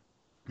Center.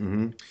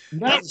 Mm-hmm.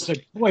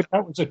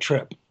 That was a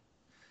trip.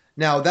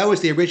 Now, that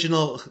was the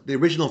original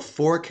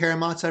 4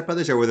 Karamazov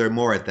brothers, or were there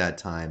more at that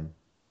time?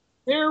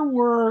 There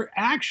were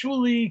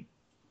actually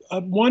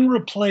one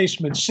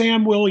replacement.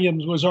 Sam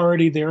Williams was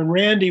already there, and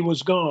Randy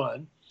was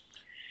gone.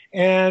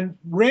 And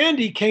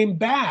Randy came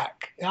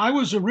back. I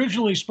was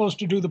originally supposed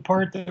to do the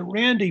part that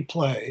Randy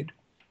played,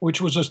 which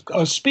was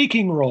a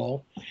speaking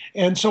role.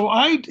 And so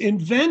I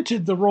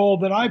invented the role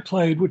that I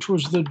played, which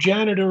was the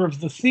janitor of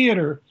the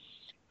theater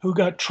who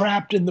got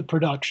trapped in the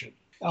production.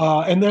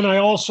 And then I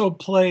also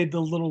played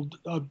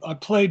I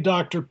played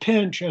Dr.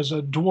 Pinch as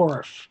a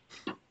dwarf.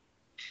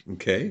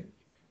 Okay.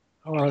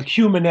 Or a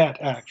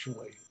humanette,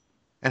 actually.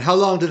 And how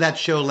long did that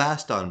show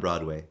last on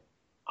Broadway?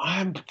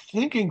 I'm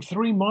thinking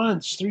 3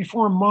 months,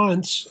 3-4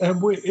 months.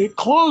 And it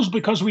closed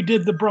because we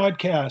did the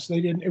broadcast.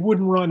 It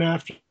wouldn't run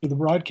after the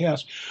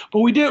broadcast.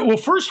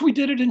 But first we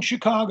did it in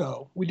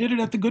Chicago. We did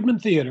it at the Goodman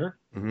Theater.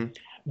 Mm-hmm.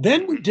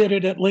 Then we did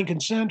it at Lincoln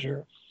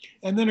Center.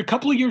 And then a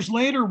couple of years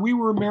later, we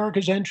were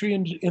America's entry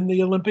in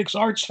the Olympics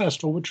Arts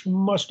Festival, which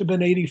must have been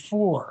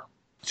 1984.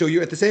 So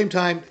you at the same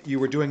time you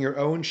were doing your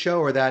own show,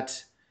 or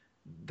that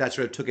sort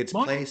of took its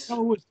My place?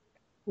 show was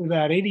for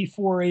that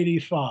 84,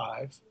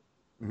 85.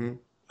 Hmm.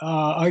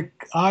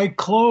 I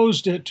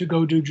closed it to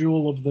go do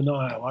Jewel of the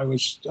Nile. I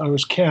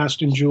was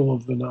cast in Jewel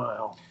of the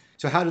Nile.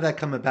 So how did that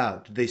come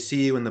about? Did they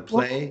see you in the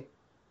Well, play,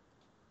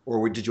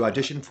 or did you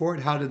audition for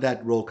it? How did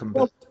that role come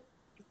about?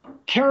 well,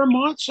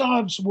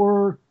 Karamazovs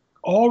were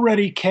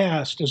already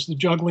cast as the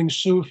juggling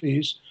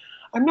Sufis.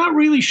 I'm not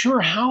really sure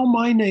how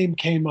my name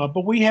came up,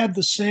 but we had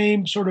the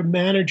same sort of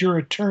manager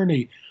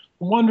attorney,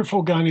 a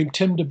wonderful guy named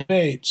Tim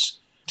DeBates.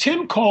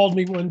 Tim called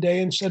me one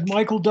day and said,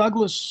 Michael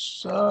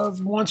Douglas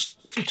wants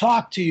to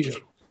talk to you.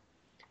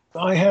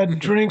 I had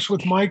drinks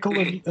with Michael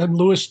and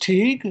Louis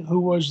Teague, who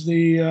was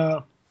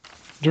the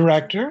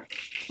director,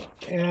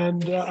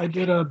 and I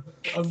did a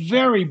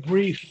very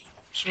brief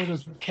sort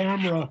of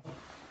camera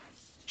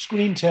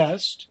screen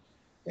test,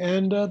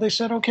 and they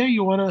said, "Okay, do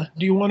you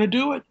want to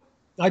do it?"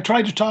 I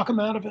tried to talk them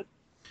out of it.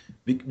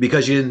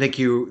 Because you didn't think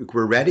you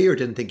were ready, or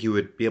didn't think you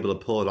would be able to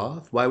pull it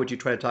off? Why would you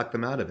try to talk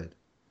them out of it?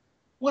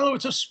 Well,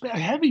 it was a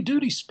heavy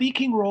duty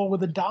speaking role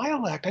with a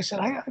dialect. I said,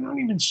 I don't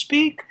even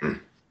speak.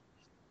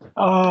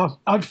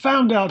 I've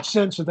found out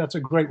since that that's a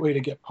great way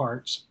to get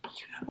parts.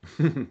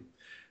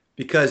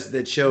 Because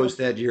it shows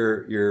that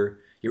your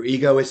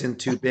ego isn't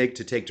too big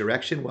to take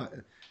direction. What?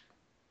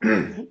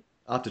 I'll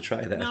have to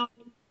try that. Now,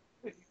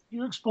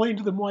 you explain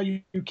to them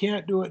why you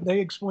can't do it, and they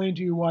explain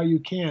to you why you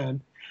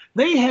can.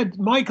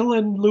 Michael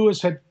and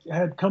Lewis had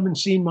come and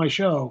seen my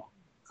show,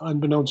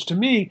 unbeknownst to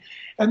me,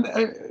 and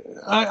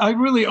I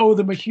really owe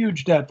them a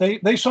huge debt.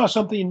 They saw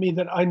something in me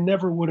that I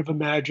never would have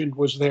imagined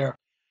was there.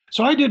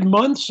 So I did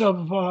months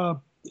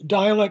of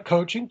dialect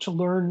coaching to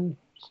learn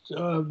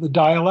the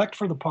dialect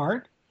for the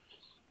part,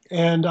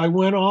 and I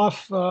went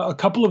off a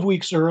couple of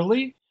weeks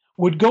early.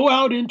 Would go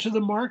out into the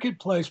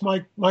marketplace.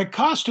 My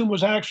costume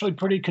was actually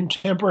pretty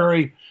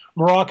contemporary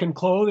Moroccan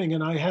clothing,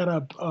 and I had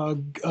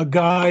a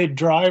guide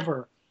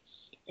driver.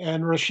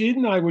 And Rashid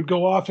and I would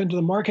go off into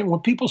the market.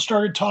 When people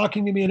started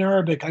talking to me in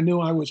Arabic, I knew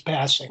I was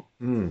passing.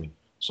 Mm.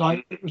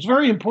 It was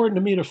very important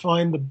to me to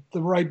find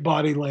the right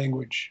body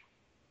language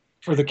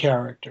for the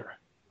character.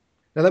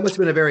 Now that must have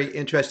been a very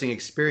interesting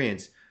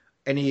experience.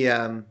 Any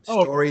Oh,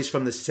 stories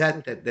from the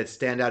set that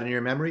stand out in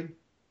your memory?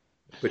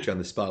 Put you on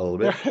the spot a little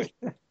bit.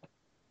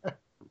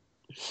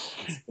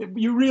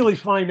 you really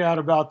find out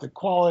about the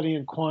quality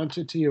and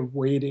quantity of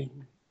waiting.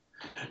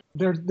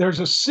 There's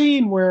a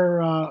scene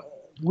where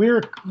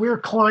we're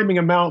climbing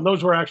a mountain.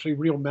 Those were actually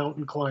real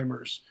mountain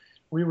climbers.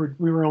 We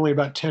were only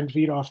about 10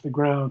 feet off the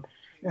ground,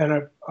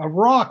 and a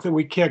rock that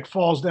we kicked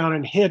falls down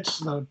and hits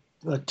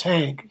the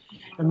tank,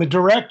 and the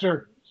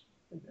director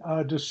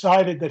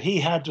decided that he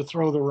had to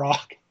throw the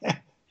rock.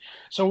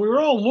 So we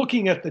were all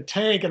looking at the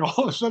tank, and all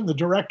of a sudden the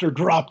director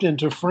dropped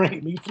into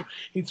frame.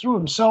 He threw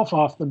himself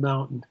off the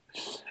mountain.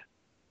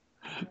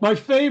 My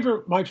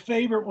favorite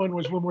one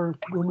was when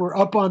we're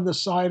up on the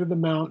side of the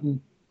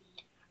mountain,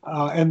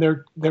 and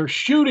they're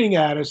shooting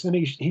at us, and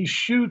he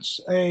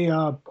shoots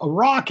a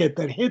rocket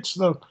that hits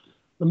the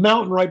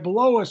mountain right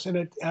below us, and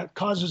it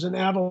causes an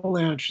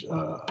avalanche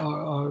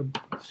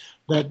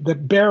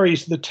that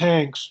buries the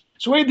tanks.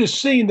 So we had this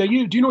scene that do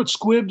you know what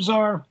squibs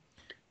are?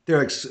 There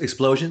are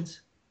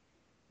explosions.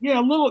 Yeah,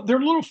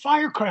 they're little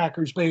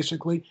firecrackers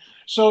basically.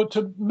 So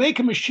to make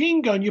a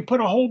machine gun, you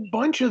put a whole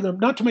bunch of them,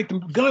 not to make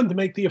them gun, to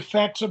make the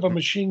effects of a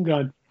machine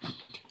gun.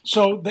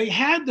 So they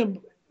had them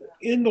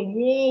in the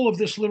wall of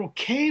this little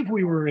cave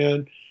we were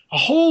in, a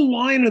whole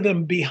line of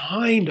them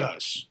behind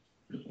us.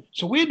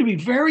 So we had to be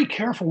very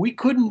careful. We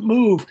couldn't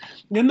move.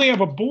 And then they have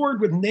a board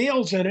with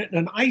nails in it and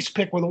an ice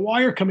pick with a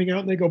wire coming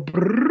out, and they go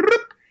brrrr,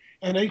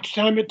 and each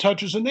time it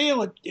touches a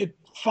nail, it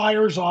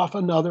fires off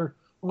another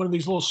one of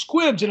these little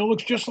squibs, and it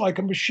looks just like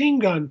a machine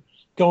gun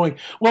going.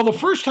 Well, the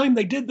first time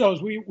they did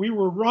those, we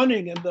were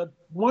running, and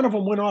one of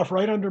them went off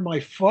right under my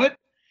foot.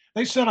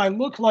 They said I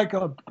looked like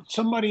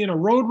somebody in a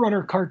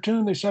Roadrunner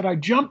cartoon. They said I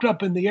jumped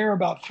up in the air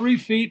about 3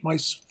 feet. My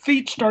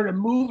feet started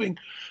moving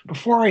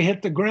before I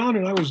hit the ground,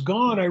 and I was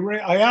gone.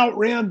 I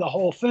outran the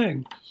whole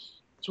thing.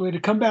 So we had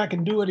to come back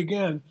and do it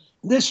again.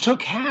 This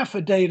took half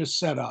a day to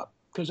set up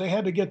because they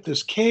had to get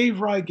this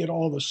cave right, get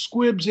all the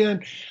squibs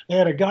in. They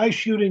had a guy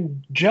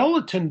shooting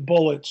gelatin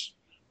bullets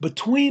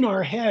between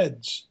our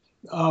heads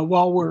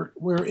while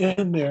we're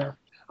in there.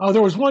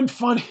 There was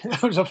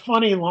a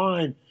funny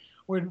line.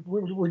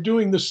 We're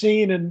doing the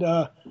scene, and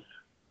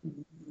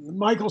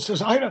Michael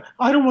says, I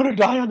don't want to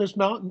die on this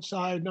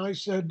mountainside. And I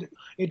said,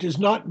 it is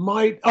not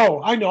my,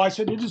 oh, I know. I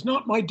said, it is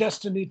not my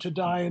destiny to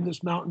die in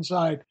this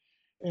mountainside.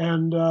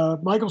 And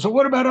Michael said,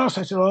 what about us?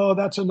 I said, oh,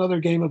 that's another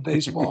game of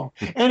baseball.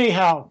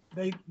 Anyhow,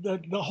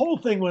 the whole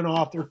thing went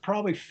off. There were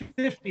probably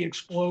 50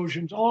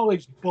 explosions, all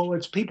these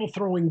bullets, people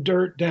throwing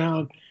dirt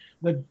down.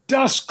 The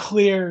dust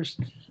clears.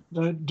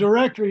 The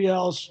director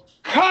yells,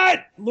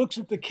 cut, looks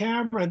at the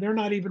camera, and they're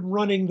not even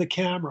running the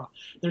camera.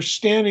 They're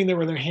standing there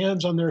with their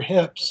hands on their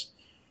hips.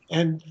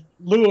 And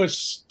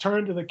Lewis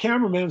turned to the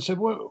cameraman and said,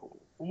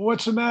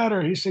 what's the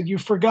matter? He said, you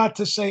forgot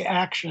to say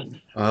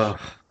action.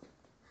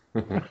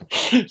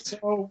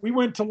 So we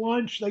went to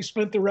lunch. They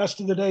spent the rest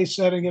of the day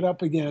setting it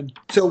up again.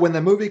 So when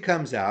the movie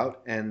comes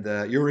out and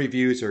your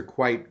reviews are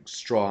quite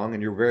strong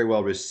and you're very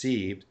well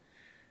received,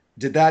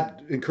 did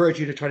that encourage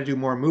you to try to do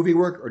more movie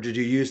work, or did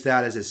you use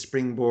that as a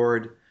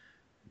springboard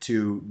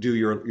to do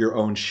your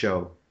own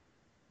show?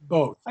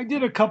 Both. I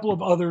did a couple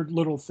of other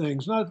little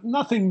things.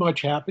 Nothing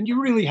much happened.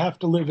 You really have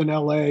to live in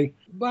LA.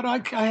 But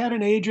I had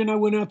an agent. I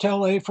went out to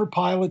LA for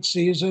pilot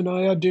season.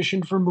 I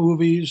auditioned for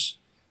movies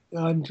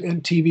and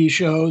TV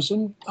shows.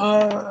 And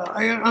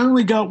I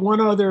only got one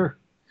other.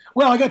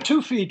 Well, I got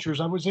two features.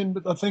 I was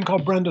in a thing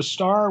called Brenda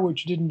Starr,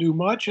 which didn't do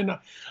much. And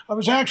I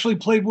was actually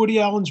played Woody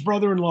Allen's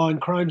brother-in-law in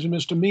Crimes and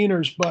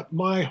Misdemeanors. But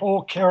my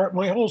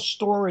whole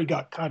story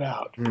got cut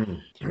out.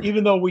 Mm.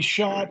 Even though we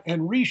shot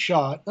and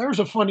reshot. There's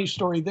a funny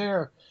story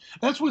there.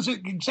 That was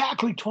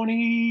exactly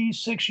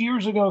 26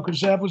 years ago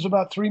because Zev was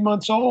about 3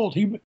 months old.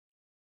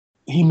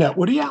 He met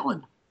Woody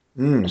Allen.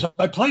 Mm. So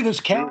I play this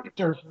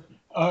character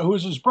who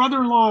was his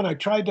brother-in-law, and I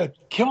tried to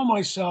kill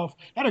myself.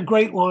 I had a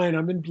great line.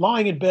 I'm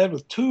lying in bed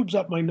with tubes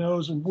up my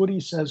nose, and Woody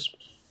says,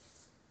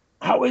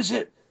 "How is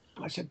it?"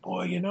 I said,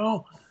 "Boy,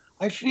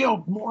 I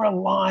feel more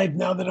alive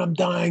now that I'm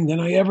dying than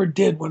I ever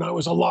did when I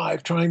was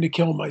alive trying to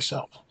kill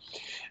myself."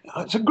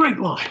 It's a great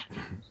line.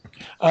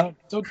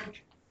 So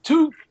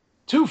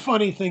two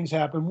funny things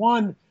happened.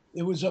 One,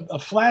 it was a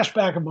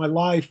flashback of my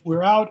life.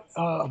 We're out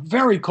a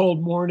very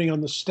cold morning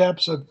on the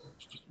steps of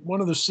one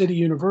of the city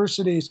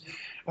universities,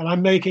 and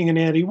I'm making an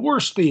anti-war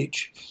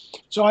speech.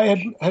 So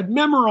I had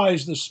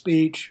memorized the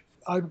speech.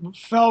 I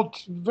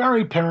felt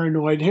very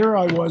paranoid. Here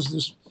I was,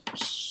 this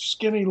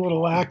skinny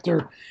little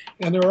actor,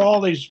 and there were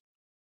all these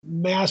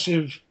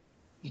massive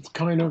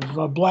kind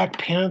of Black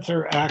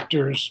Panther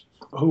actors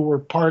who were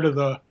part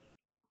of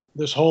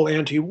this whole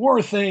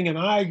anti-war thing, and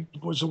I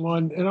was the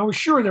one, and I was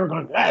sure they were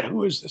going,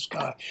 who is this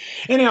guy?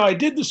 Anyhow, I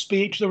did the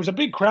speech. There was a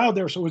big crowd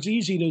there, so it was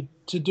easy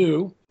to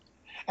do.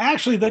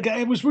 Actually,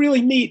 it was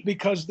really neat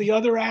because the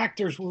other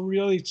actors were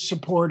really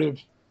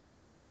supportive.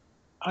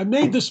 I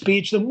made the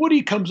speech, then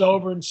Woody comes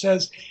over and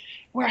says,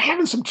 "We're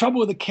having some trouble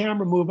with the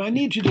camera move. I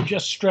need you to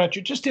just stretch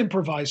it, just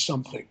improvise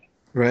something."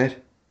 Right.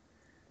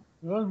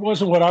 Well, it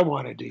wasn't what I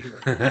wanted to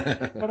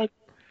hear. But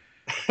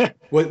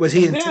Was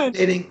he then,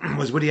 intimidating?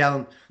 Was Woody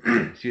Allen?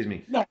 Excuse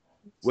me. no,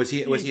 Was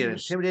he an was,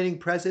 intimidating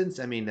presence?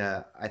 I mean,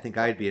 I think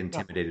I'd be no,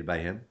 intimidated by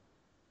him.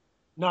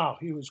 no,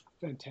 he was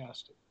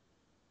fantastic.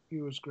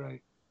 He was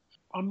great.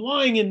 I'm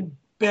lying in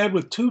bed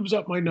with tubes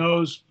up my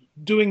nose,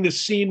 doing this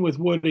scene with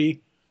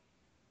Woody.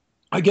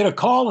 I get a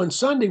call on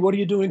Sunday. "What are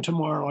you doing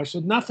tomorrow?" I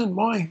said, "Nothing.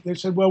 Why?" They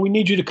said, "Well, we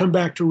need you to come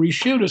back to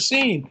reshoot a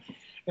scene."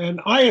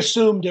 And I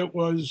assumed it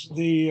was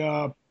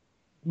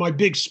my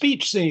big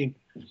speech scene.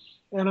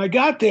 And I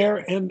got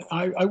there and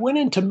I went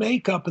into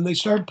makeup, and they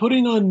started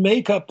putting on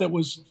makeup it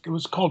was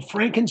called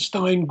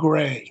Frankenstein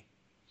gray.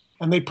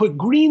 And they put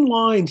green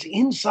lines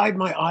inside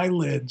my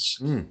eyelids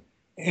Mm.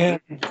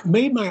 and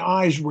made my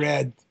eyes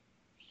red.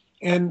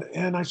 And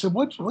I said,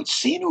 what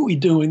scene are we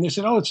doing? They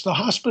said, "Oh, it's the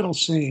hospital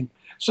scene."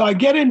 So I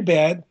get in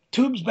bed,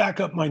 tubes back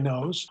up my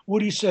nose.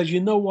 Woody says,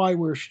 "You know why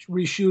we're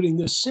reshooting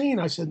this scene?"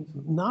 I said,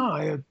 "Nah,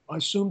 I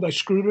assumed I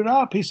screwed it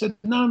up." He said,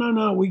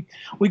 No.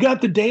 We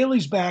got the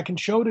dailies back and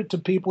showed it to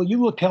people.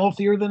 You looked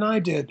healthier than I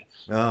did.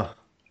 Oh.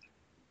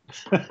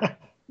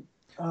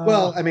 Uh,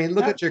 Well, I mean,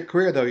 look that, at your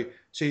career, though.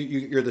 So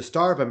you're the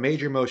star of a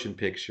major motion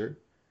picture.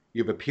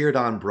 You've appeared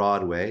on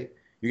Broadway.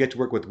 You get to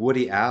work with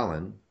Woody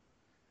Allen,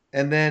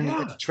 and then you get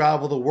yeah. to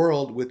travel the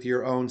world with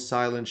your own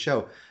silent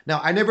show.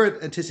 Now, I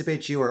never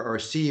anticipate you or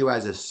see you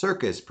as a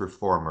circus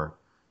performer.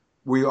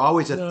 Were you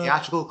always a No,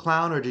 theatrical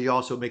clown, or do you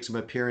also make some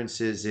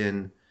appearances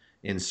in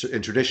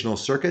traditional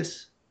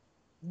circus?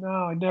 no,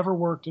 I never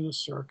worked in a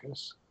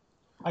circus.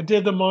 I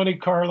did the Monte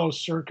Carlo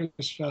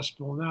Circus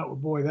Festival,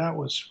 and boy, that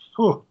was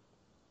Hard?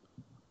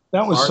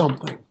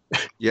 something.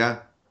 Yeah.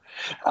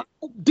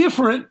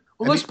 Different.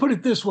 Well, I let's mean, put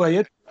it this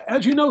way.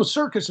 As you know,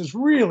 circus is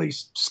really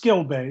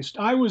skill based.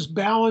 I was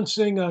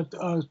balancing a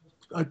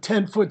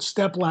 10-foot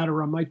step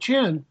ladder on my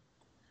chin,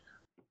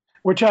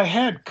 which I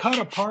had cut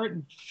apart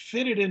and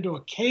fitted into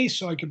a case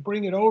so I could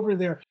bring it over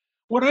there.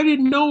 What I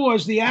didn't know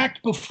was the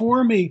act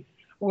before me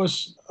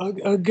was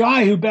a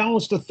guy who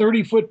balanced a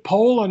 30-foot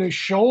pole on his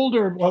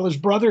shoulder while his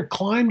brother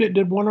climbed it and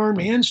did one-arm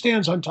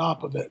handstands on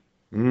top of it.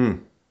 mm,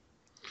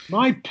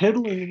 My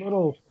piddling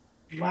little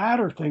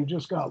ladder thing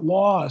just got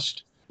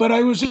lost. But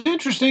I was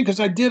interesting because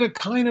I did a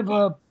kind of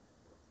a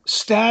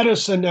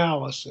status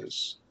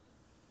analysis.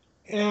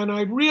 And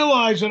I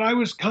realized that I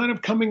was kind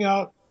of coming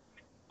out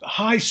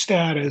high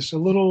status, a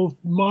little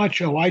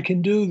macho. I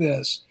can do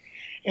this.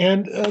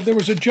 And there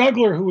was a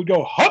juggler who would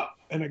go, "Hup!"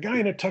 And a guy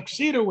in a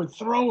tuxedo would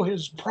throw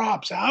his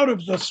props out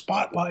of the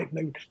spotlight and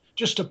they would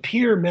just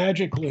appear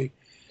magically.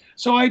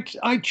 So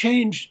I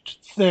changed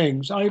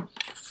things.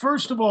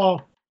 First of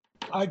all,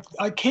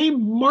 I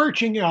came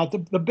marching out.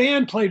 The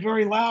band played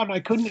very loud, and I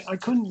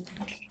couldn't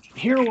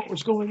hear what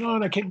was going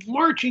on. I came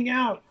marching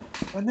out,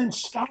 and then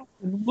stopped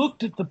and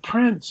looked at the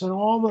prince and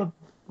all the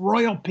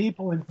royal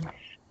people, and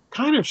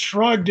kind of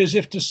shrugged as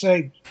if to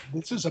say,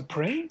 "This is a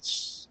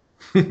prince.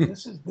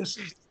 This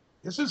is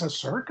This is a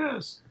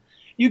circus.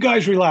 You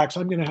guys relax.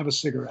 I'm going to have a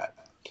cigarette.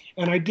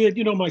 And I did,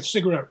 my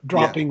cigarette Yeah.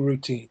 dropping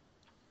routine.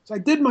 So I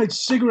did my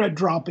cigarette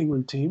dropping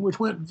routine, which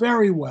went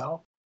very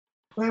well.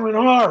 And I went,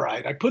 all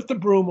right. I put the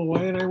broom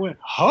away and I went,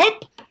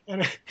 hup.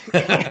 And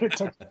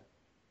I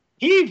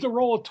heaved a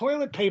roll of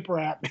toilet paper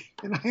at me.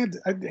 And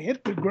I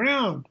hit the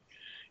ground.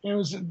 And it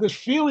was this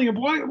feeling of,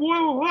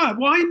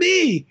 why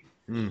me?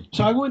 Mm.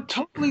 So I went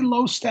totally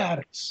low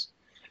status.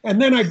 And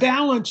then I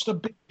balanced a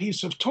big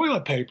piece of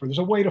toilet paper. There's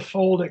a way to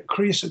fold it,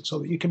 crease it so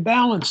that you can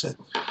balance it.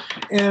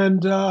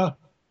 And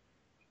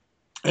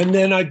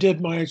then I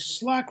did my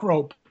slack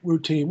rope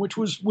routine, which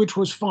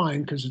was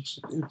fine because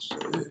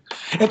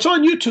it's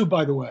on YouTube,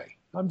 by the way.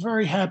 I'm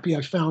very happy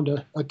I found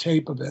a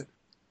tape of it,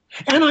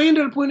 and I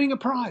ended up winning a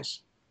prize.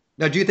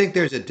 Now, do you think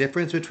there's a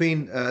difference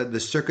between the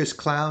circus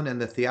clown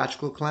and the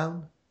theatrical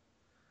clown?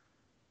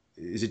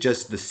 Is it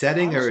just the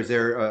setting, or is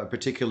there a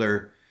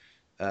particular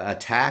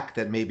attack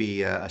that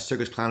maybe a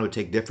circus clown would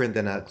take different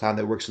than a clown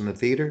that works in the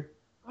theater?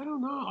 I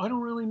don't know. I don't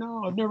really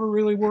know. I've never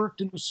really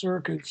worked in the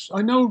circus.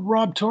 I know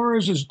Rob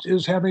Torres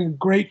is having a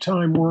great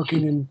time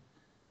working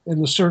in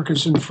the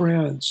circus in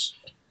France,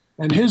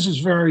 and his is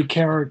very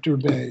character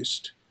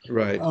based.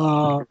 Right.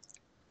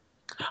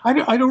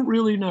 I don't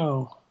really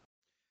know.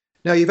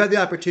 Now, you've had the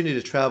opportunity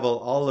to travel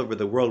all over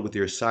the world with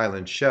your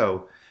silent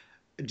show.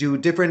 Do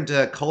different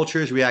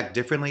cultures react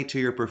differently to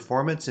your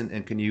performance?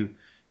 And can you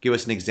give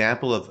us an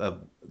example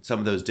of some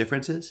of those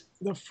differences?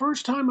 The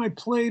first time I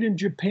played in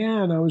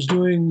Japan, I was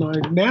doing my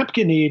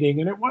napkin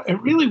eating, and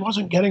it really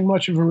wasn't getting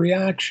much of a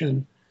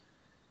reaction.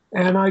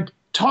 And I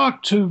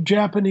talked to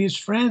Japanese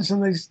friends,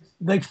 and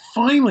they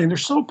finally, they're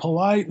so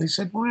polite, they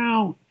said,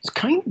 well, it's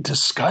kind of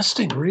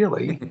disgusting,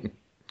 really.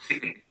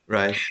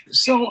 Right.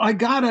 So I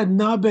got a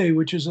nabe,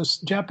 which is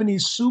a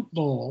Japanese soup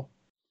bowl,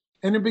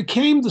 and it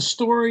became the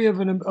story of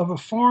a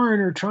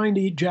foreigner trying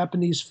to eat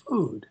Japanese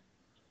food.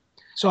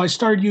 So I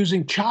started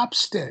using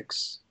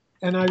chopsticks,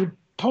 and I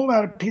pulled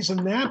out a piece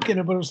of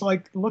napkin, but it was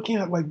like looking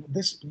at like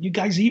this. You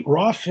guys eat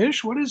raw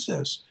fish? What is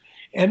this?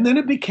 And then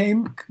it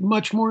became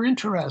much more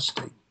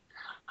interesting.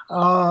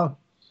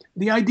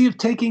 The idea of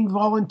taking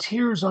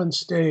volunteers on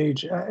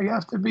stage, you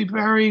have to be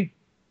very,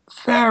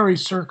 very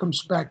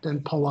circumspect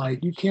and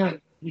polite. You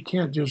can't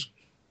just.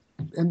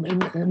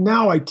 And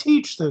now I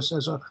teach this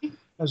as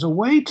a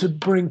way to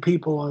bring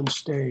people on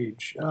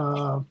stage.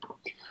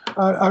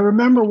 I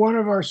remember one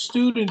of our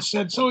students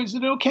said, "So is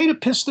it okay to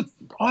piss the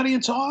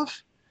audience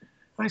off?"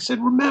 I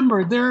said,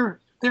 "Remember,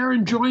 their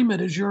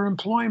enjoyment is your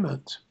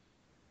employment."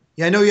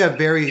 Yeah, I know you have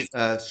very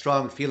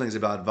strong feelings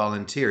about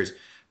volunteers.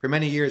 For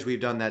many years,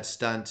 we've done that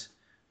stunt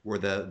where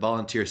the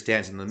volunteer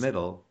stands in the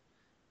middle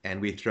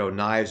and we throw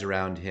knives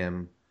around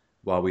him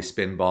while we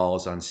spin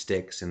balls on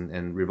sticks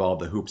and revolve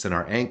the hoops in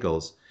our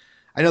ankles.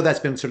 I know that's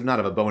been sort of not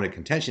of a bone of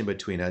contention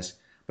between us,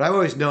 but I've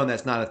always known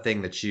that's not a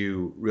thing that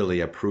you really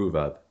approve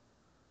of.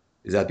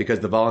 Is that because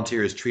the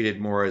volunteer is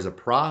treated more as a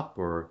prop,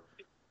 or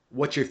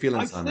what's your I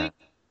feelings on that?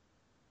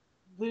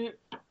 think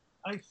the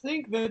I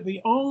think that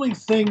the only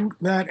thing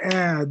that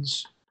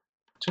adds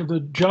to the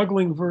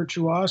juggling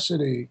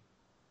virtuosity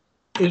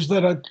is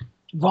that a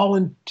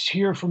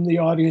volunteer from the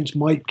audience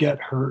might get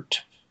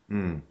hurt.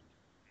 Mm,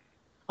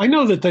 I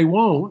know that they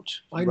won't.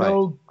 I right,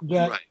 know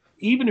that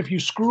even if you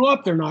screw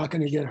up, they're not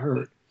going to get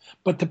hurt.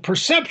 But the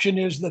perception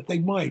is that they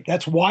might.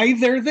 That's why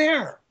they're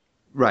there.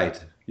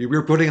 right.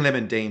 You're putting them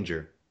in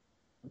danger.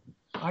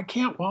 I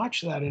can't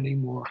watch that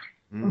anymore.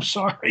 I'm Mm.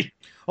 sorry.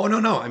 Oh no,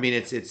 no. I mean,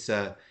 it's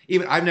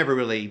even I've never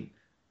really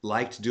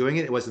liked doing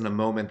it. It wasn't a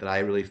moment that I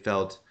really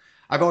felt.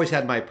 I've always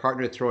had my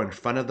partner throw in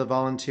front of the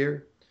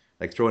volunteer,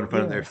 like throw in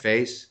front of their Yeah.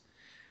 face.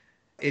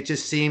 It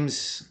just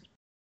seems,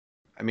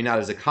 I mean, not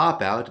as a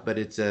cop out, but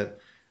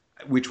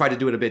we try to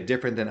do it a bit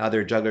different than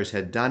other jugglers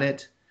had done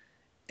it,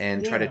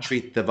 and try to Yeah.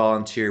 treat the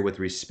volunteer with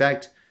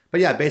respect.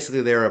 But yeah,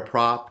 basically they're a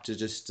prop to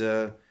just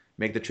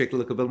make the trick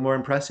look a bit more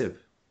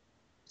impressive.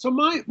 So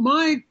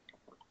my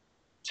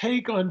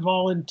take on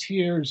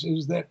volunteers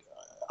is that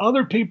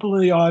other people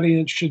in the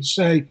audience should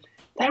say,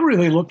 that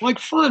really looked like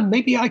fun.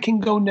 Maybe I can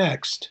go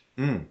next.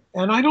 Mm.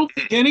 And I don't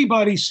think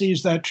anybody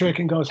sees that trick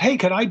and goes, hey,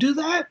 can I do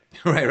that?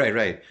 Right, right,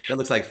 right. That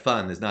looks like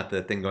fun is not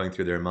the thing going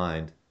through their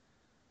mind.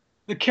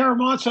 The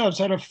Karamazovs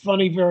had a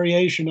funny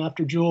variation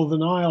after Jewel of the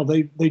Nile.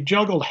 They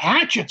juggled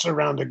hatchets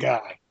around a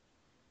guy.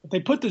 But they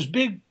put this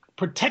big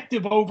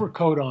protective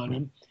overcoat on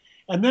him.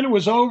 And then it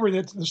was over.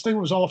 This thing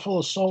was all full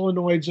of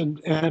solenoids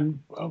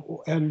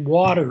and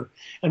water.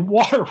 And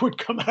water would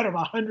come out of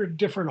 100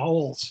 different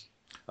holes.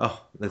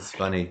 Oh, that's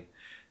funny.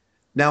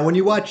 Now, when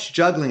you watch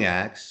juggling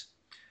acts,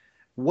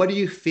 what do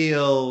you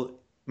feel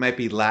might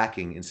be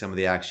lacking in some of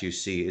the acts you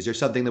see? Is there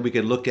something that we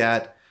could look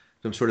at,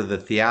 some sort of the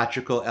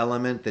theatrical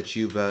element that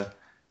you've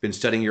been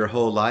studying your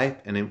whole life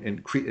and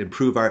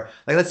improve our,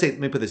 like, let's say, let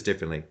me put this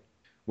differently.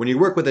 When you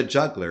work with a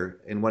juggler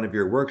in one of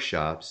your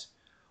workshops,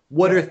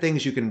 what are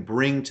things you can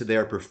bring to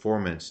their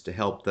performance to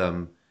help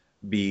them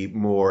be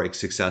more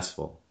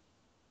successful?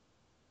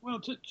 Well,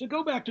 to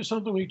go back to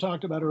something we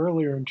talked about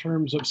earlier in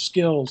terms of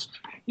skills,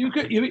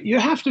 You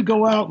have to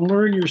go out and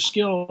learn your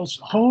skills,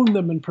 hone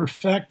them and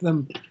perfect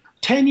them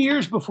 10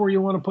 years before you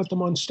want to put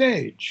them on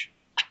stage.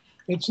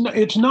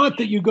 It's not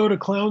that you go to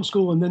clown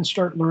school and then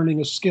start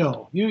learning a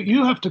skill.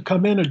 You have to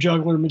come in a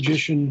juggler,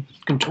 magician,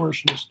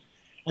 contortionist,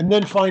 and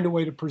then find a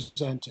way to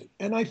present it.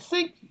 And I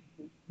think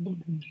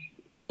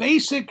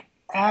basic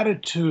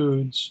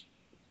attitudes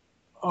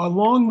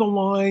along the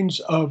lines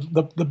of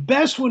the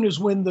best one is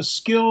when the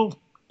skill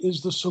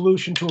is the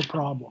solution to a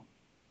problem.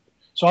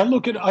 So I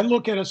look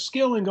at a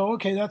skill and go,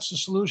 okay, that's the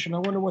solution. I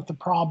wonder what the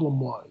problem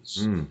was.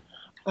 Mm.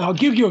 I'll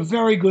give you a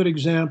very good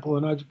example,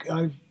 and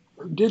I've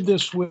did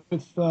this with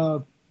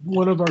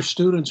one of our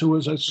students who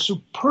was a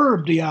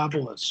superb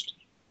diabolist.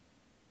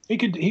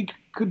 He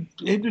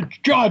was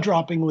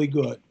jaw-droppingly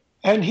good,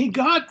 and he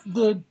got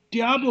the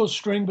Diablo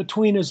string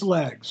between his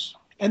legs,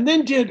 and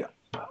then did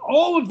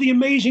all of the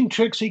amazing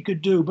tricks he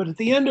could do. But at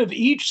the end of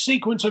each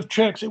sequence of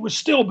tricks, it was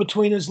still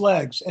between his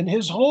legs, and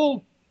his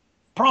whole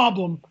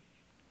problem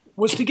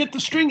was to get the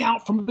string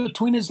out from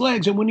between his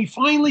legs. And when he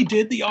finally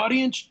did, the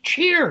audience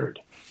cheered.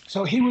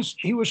 So he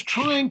was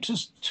trying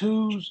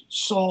to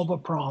solve a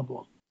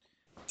problem.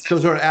 So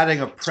sort of adding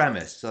a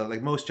premise. So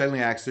like most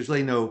juggling acts, there's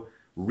really no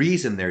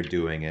reason they're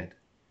doing it.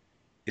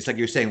 It's like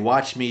you're saying,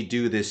 watch me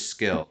do this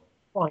skill.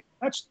 Fine.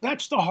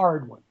 That's the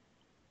hard one.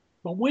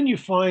 But when you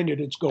find it,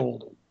 it's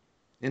golden.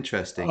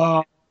 Interesting.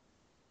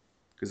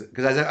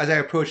 Because as I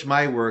approach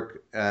my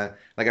work,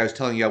 like I was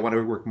telling you, I want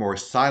to work more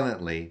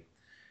silently.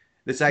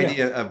 This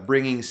idea of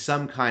bringing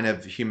some kind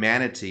of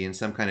humanity and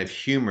some kind of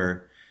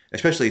humor,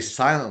 especially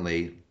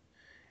silently,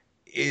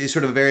 is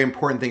sort of a very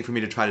important thing for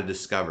me to try to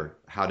discover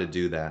how to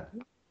do that.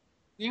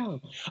 Yeah.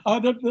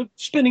 The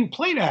spinning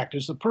plate act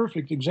is the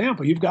perfect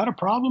example. You've got a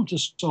problem to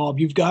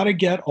solve. You've got to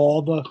get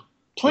all the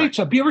plates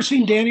up. You ever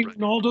seen Danny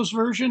Ronaldo's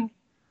version?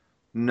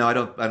 No, I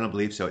don't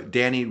believe so.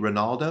 Danny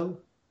Ronaldo?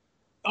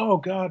 Oh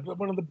God,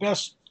 one of the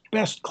best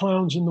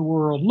clowns in the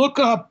world. Look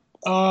up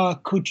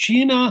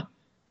Cucina.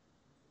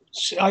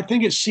 I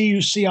think it's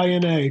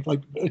Cucina, like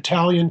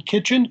Italian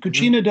kitchen.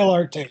 Cucina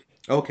dell'arte.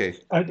 Okay.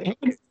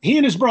 He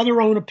and his brother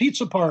own a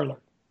pizza parlor,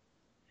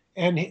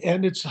 and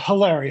it's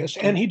hilarious.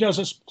 And he does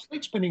a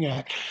plate spinning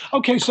act.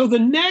 Okay, so the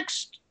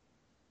next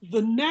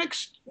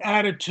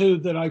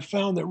attitude that I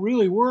found that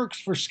really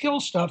works for skill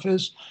stuff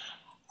is,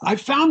 I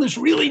found this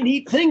really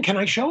neat thing. Can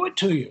I show it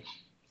to you?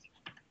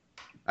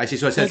 I see.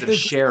 So a sense of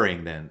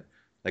sharing then,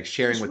 like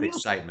sharing with real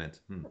excitement.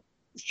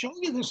 Show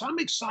you this. I'm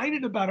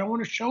excited about it. I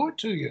want to show it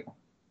to you.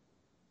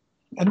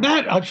 And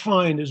that I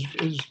find is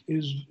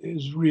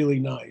really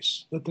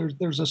nice, that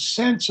there's a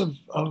sense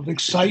of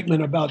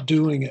excitement about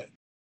doing it.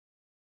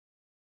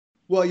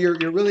 Well,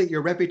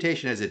 your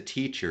reputation as a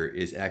teacher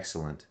is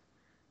excellent.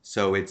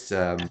 So it's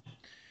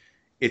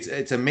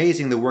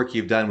amazing the work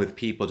you've done with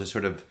people to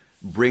sort of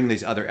bring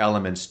these other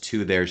elements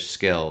to their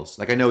skills.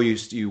 Like I know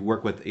you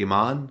work with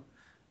Iman.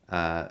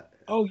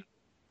 Oh,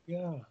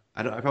 yeah.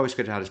 I probably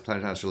forget how to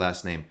pronounce her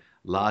last name.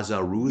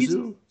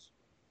 Lizarazu.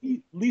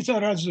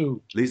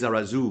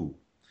 Lizarazu.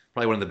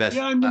 Probably one of the best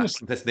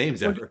best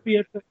names ever.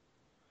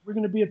 We're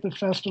going to be at the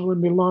festival in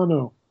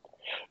Milano.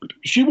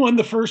 She won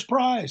the first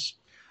prize.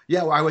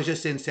 Yeah, well, I was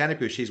just in Santa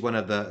Cruz. She's one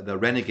of the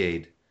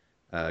Renegade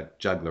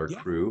juggler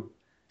crew.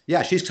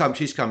 Yeah, she's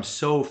come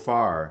so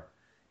far,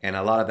 and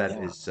a lot of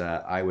that is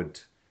I would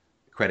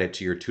credit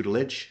to your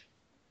tutelage.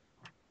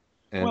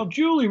 And well,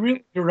 Julie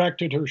really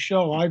directed her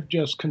show. I've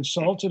just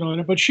consulted on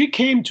it, but she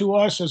came to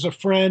us as a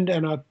friend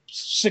and a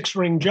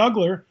six-ring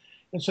juggler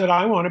and said,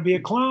 "I want to be a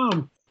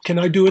clown. Can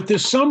I do it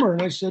this summer?"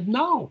 And I said,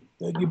 "No,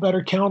 you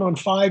better count on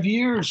 5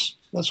 years."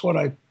 That's what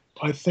I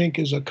think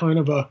is a kind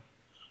of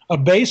a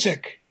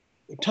basic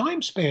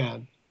time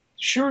span.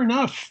 Sure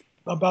enough,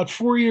 about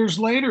 4 years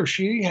later,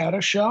 she had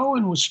a show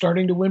and was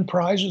starting to win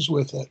prizes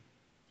with it.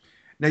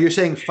 Now you're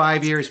saying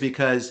 5 years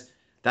because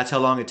that's how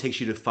long it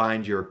takes you to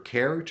find your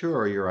character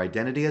or your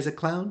identity as a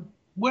clown?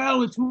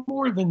 Well, it's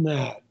more than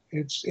that.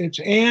 It's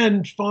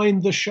and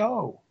find the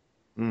show.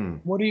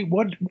 Mm.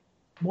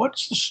 What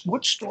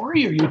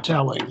story are you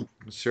telling?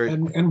 Sure.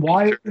 And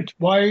why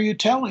are you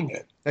telling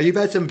it? Now you've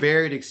had some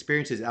varied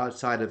experiences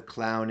outside of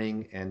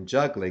clowning and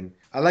juggling.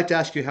 I'd like to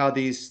ask you how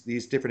these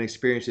different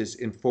experiences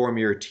inform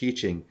your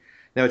teaching.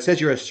 Now it says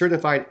you're a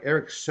certified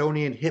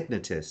Ericksonian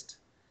hypnotist.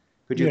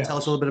 Could you tell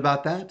us a little bit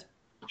about that?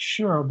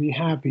 Sure, I'll be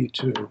happy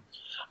to.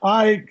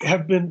 I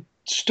have been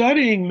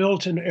studying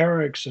Milton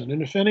Erickson,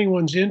 and if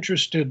anyone's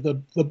interested,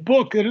 the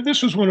book,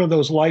 this was one of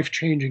those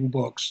life-changing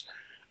books,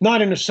 not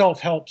in a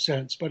self-help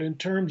sense, but in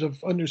terms of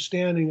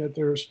understanding that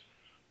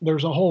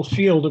there's a whole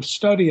field of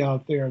study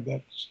out there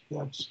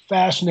that's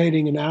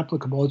fascinating and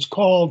applicable. It's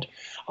called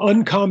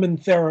Uncommon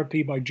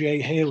Therapy by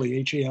Jay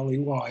Haley, Haley,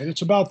 and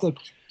it's about the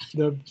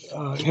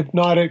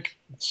hypnotic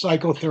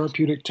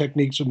psychotherapeutic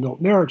techniques of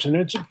Milton Erickson.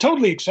 It's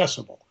totally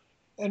accessible.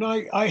 And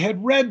I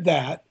had read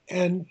that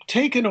and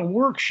taken a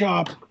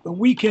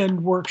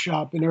weekend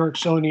workshop in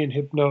Ericksonian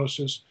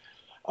hypnosis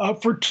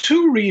for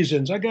two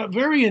reasons. I got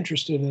very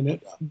interested in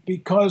it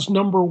because,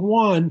 number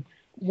one,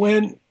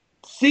 when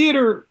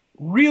theater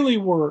really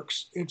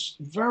works, it's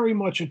very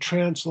much a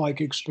trance-like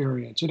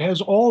experience. It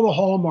has all the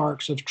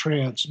hallmarks of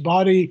trance: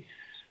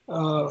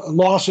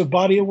 loss of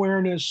body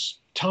awareness,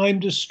 time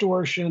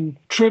distortion,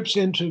 trips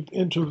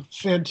into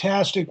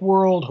fantastic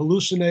world,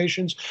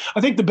 hallucinations.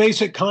 I think the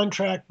basic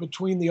contract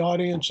between the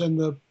audience and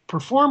the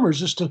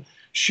performers is to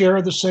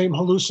share the same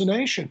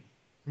hallucination.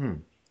 Hmm.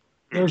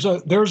 There's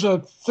a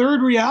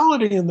third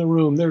reality in the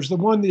room. There's the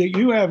one that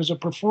you have as a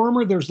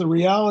performer. There's the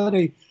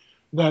reality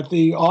that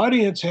the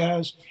audience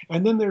has,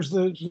 and then there's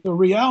the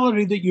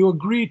reality that you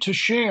agree to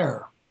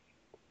share.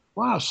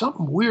 Wow,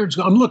 something weird's.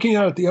 I'm looking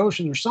out at the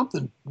ocean. There's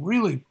something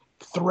really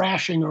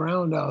thrashing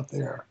around out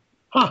there.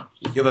 Huh.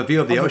 You have a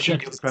view of the I'll go ocean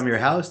check it. from your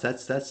house?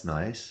 That's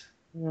nice.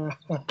 Yeah.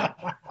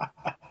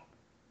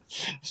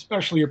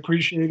 Especially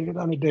appreciated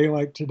on a day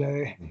like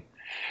today.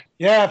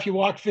 Yeah, if you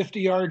walk 50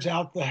 yards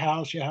out the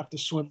house, you have to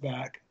swim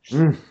back.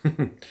 I'm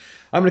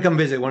gonna come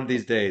visit one of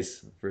these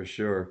days for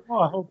sure.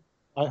 Oh,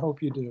 I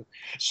hope you do.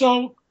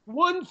 So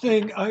one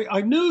thing I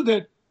knew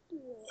that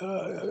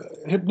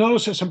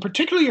hypnosis, and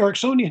particularly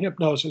Ericksonian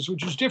hypnosis,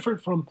 which is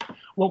different from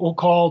what we'll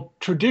call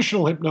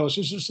traditional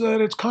hypnosis, is that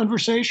it's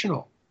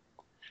conversational.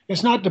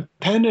 It's not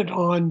dependent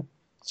on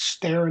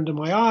stare into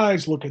my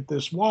eyes, look at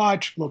this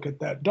watch, look at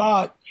that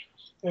dot.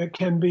 It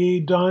can be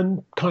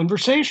done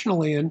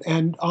conversationally,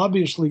 and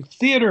obviously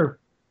theater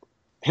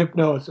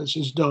hypnosis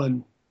is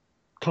done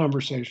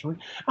conversationally.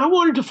 I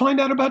wanted to find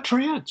out about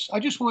trance.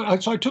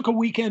 So I took a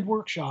weekend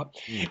workshop.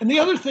 And the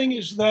other thing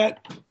is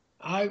that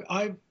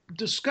I've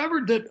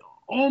discovered that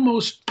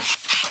almost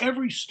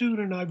every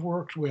student I've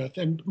worked with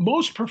and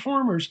most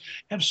performers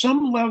have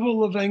some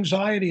level of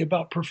anxiety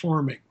about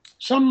performing,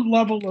 some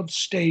level of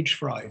stage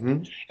fright.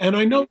 Mm-hmm. And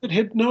I know that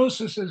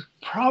hypnosis is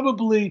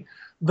probably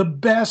the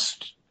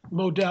best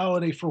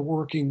modality for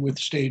working with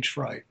stage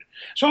fright.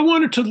 So I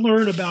wanted to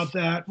learn about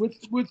that with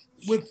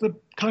the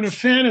kind of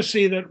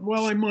fantasy that,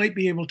 well, I might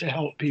be able to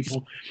help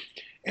people.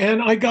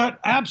 And I got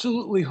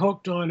absolutely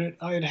hooked on it.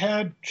 I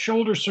had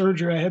shoulder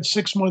surgery. I had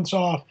 6 months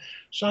off.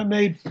 So I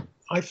made,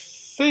 I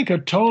think, a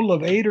total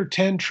of 8 or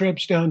 10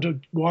 trips down to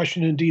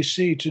Washington,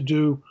 D.C. to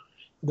do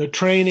the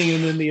training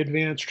and then the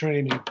advanced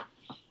training.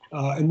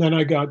 And then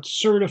I got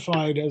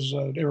certified as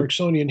an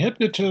Ericksonian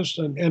hypnotist,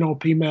 an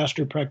NLP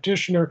master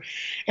practitioner,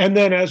 and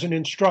then as an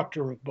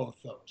instructor of both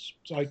those.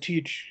 So I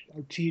teach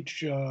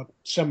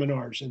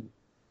seminars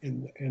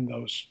in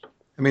those.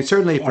 I mean,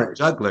 certainly for arts.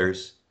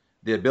 jugglers,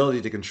 the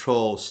ability to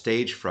control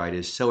stage fright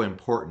is so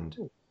important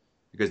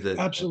because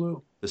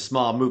Absolutely. the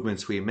small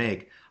movements we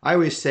make. I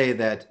always say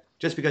that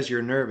just because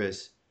you're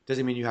nervous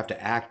doesn't mean you have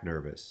to act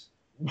nervous.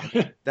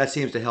 That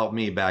seems to help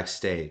me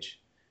backstage.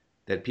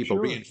 That people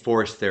Sure.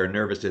 reinforce their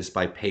nervousness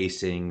by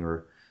pacing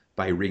or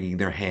by wringing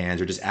their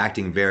hands or just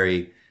acting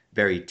very,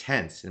 very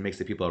tense. It makes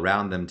the people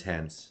around them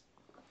tense.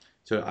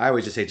 So I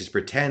always just say, just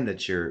pretend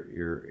that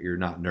you're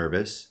not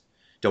nervous.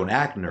 Don't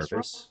act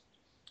nervous,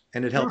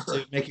 and it helps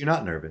Sure. to make you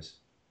not nervous.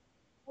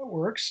 That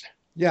works.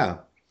 Yeah.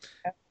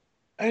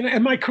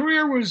 And my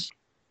career was,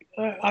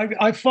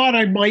 I thought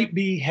I might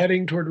be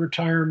heading toward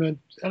retirement.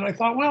 And I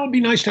thought, well, it'd be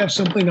nice to have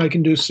something I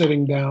can do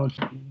sitting down.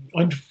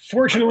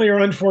 Unfortunately or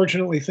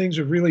unfortunately, things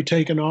have really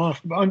taken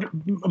off,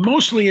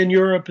 mostly in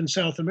Europe and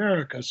South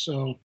America.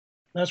 So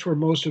that's where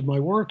most of my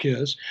work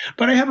is.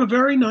 But I have a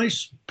very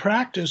nice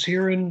practice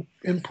here in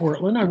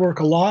Portland. I work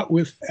a lot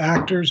with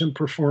actors and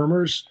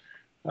performers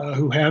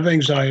who have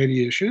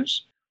anxiety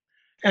issues.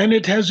 And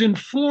it has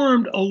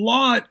informed a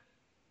lot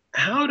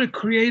how to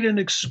create an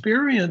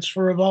experience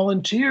for a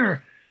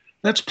volunteer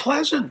that's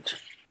pleasant.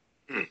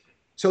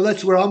 So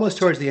we're almost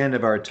towards the end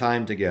of our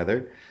time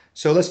together.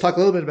 So let's talk a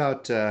little bit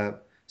about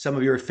some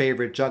of your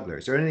favorite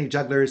jugglers. Are there any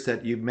jugglers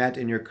that you've met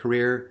in your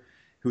career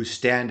who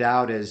stand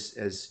out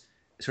as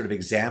sort of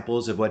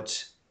examples of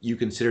what you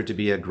consider to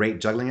be a great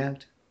juggling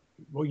act?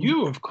 Well,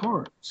 you, of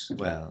course.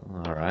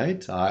 Well, all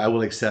right. I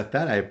will accept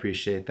that. I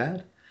appreciate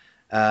that.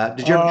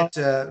 Did you ever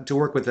get to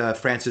work with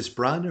Francis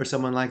Brunn or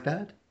someone like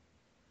that?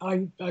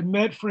 I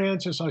met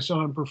Francis. I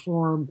saw him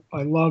perform.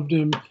 I loved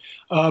him.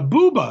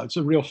 Booba, it's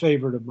a real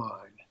favorite of mine.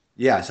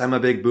 Yes, I'm a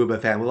big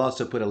Booba fan. We'll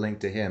also put a link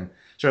to him.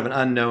 Sort of an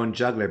unknown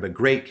juggler, but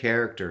great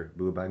character,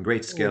 Booba, and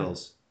great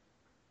skills.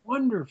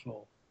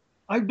 Wonderful.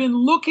 I've been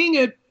looking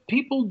at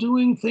people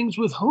doing things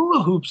with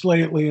hula hoops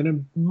lately, and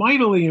I'm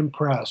mightily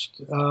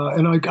impressed.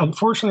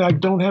 Unfortunately, I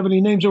don't have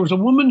any names. There was a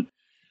woman,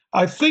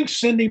 I think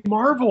Cindy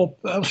Marvel,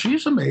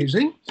 she's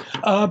amazing.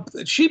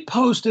 She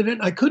posted it.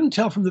 I couldn't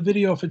tell from the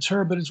video if it's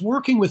her, but it's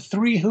working with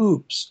 3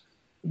 hoops,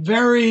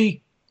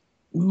 very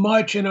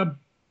much in a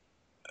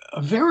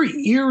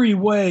very eerie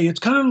way. It's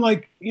kind of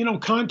like,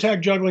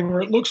 contact juggling,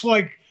 where it looks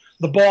like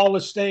the ball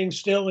is staying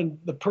still and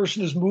the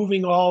person is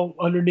moving all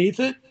underneath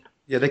it.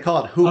 Yeah, they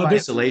call it hoop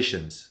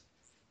isolations.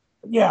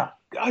 Yeah,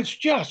 it's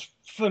just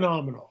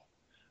phenomenal.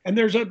 And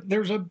there's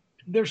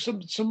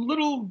some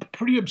little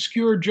pretty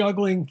obscure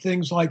juggling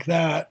things like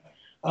that.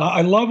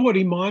 I love what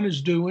Iman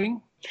is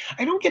doing.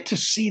 I don't get to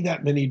see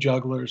that many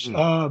jugglers.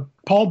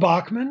 Paul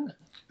Bachman.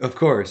 Of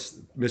course,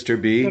 Mr.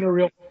 B.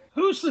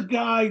 Who's the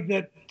guy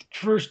that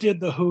first did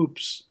the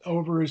hoops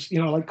over his,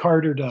 like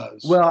Carter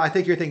does. Well, I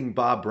think you're thinking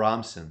Bob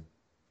Bromson.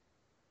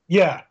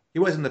 Yeah. He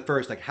wasn't the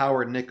first, like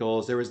Howard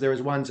Nichols. There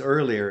was ones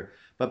earlier,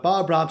 but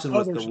Bob Bromson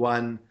was the Others.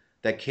 one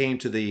that came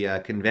to the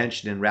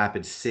convention in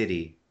Rapid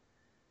City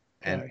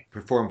and Okay.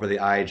 performed for the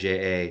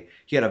IJA.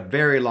 He had a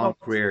very long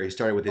Oh, career. He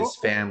started with his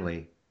oh,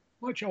 family.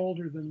 much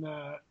older than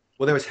that.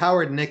 Well, there was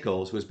Howard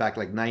Nichols, who was back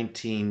like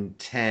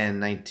 1910,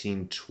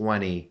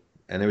 1920,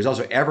 and there was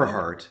also Oh,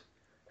 Everhart,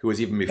 who was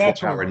even before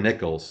that's Howard one.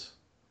 Nichols.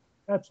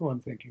 That's what I'm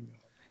thinking of.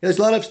 There's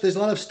a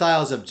lot of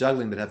styles of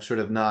juggling that have sort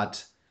of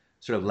not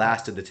sort of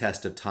lasted the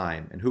test of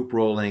time. And hoop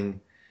rolling,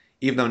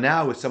 even though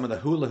now with some of the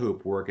hula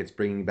hoop work, it's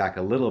bringing back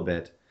a little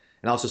bit,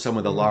 and also some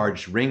of the Mhm.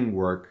 large ring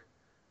work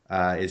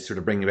is sort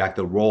of bringing back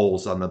the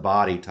rolls on the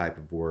body type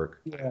of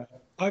work. Yeah.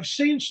 I've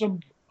seen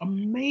some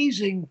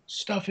amazing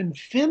stuff in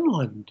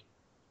Finland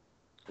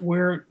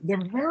where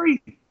they're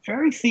very,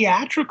 very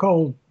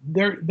theatrical.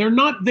 They're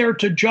not there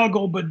to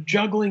juggle, but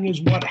juggling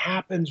is what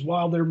happens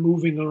while they're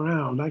moving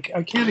around. I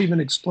can't even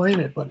explain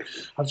it, but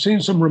I've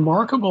seen some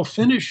remarkable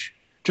Finnish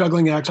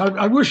juggling acts.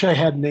 I wish I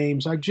had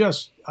names. I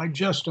just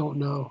don't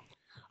know.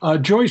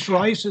 Joyce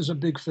Rice is a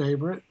big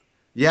favorite.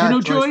 Do you Yeah,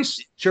 know Joyce,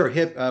 Joyce? sure,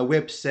 hip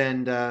whips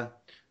and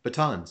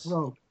batons.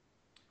 Oh,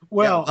 Yeah,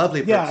 well,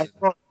 lovely yeah.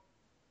 person.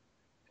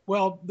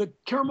 Well, the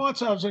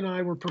Karamazovs and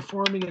I were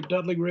performing at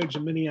Dudley Riggs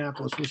in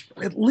Minneapolis. It was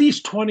at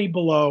least 20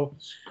 below.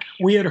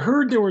 We had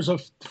heard there was a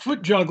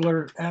foot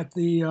juggler at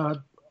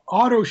the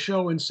auto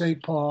show in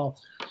St. Paul.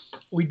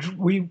 We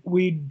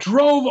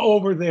drove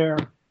over there,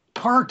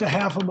 parked a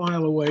half a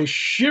mile away,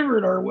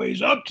 shivered our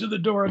ways up to the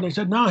door, and they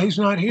said, "No, he's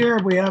not here.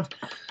 We have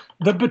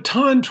the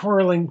baton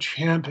twirling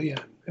champion."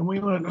 And we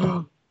went,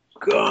 "Oh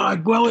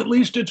God, well, at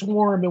least it's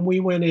warm." And we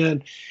went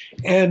in,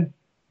 and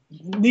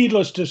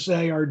needless to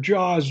say, our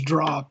jaws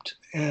dropped,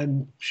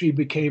 and she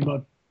became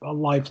a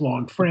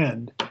lifelong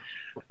friend.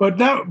 But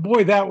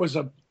that was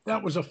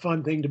a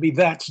fun thing to be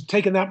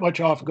taken that much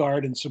off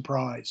guard and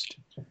surprised.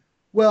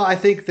 Well, I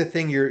think the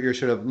thing you're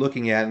sort of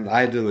looking at, and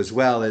I do as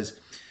well, is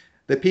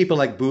the people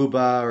like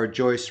Booba or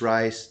Joyce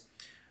Rice.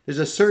 There's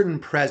a certain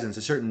presence,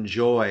 a certain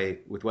joy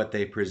with what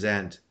they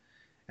present.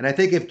 And I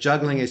think if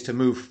juggling is to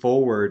move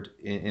forward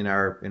in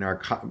our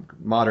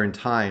modern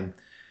time,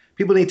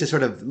 people need to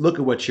sort of look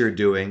at what you're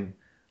doing,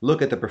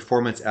 look at the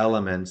performance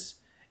elements,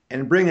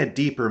 and bring a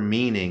deeper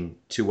meaning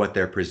to what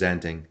they're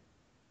presenting.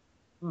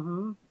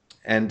 Mm-hmm.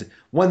 And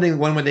one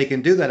way they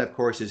can do that, of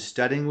course, is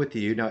studying with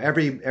you. Now,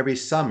 every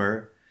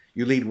summer,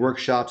 you lead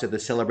workshops at the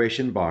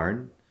Celebration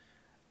Barn.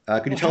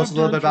 Could I you tell us have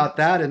a little bit done for about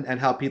that and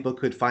how people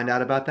could find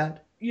out about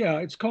that? Yeah,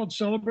 it's called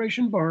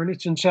Celebration Barn.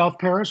 It's in South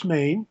Paris,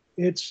 Maine.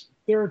 It's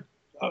there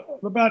are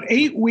about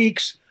 8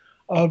 weeks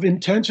of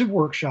intensive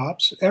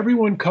workshops.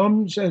 Everyone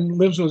comes and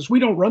lives with us. We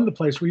don't run the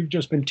place. We've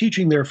just been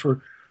teaching there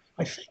for,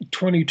 I think,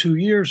 22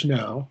 years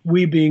now.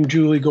 We being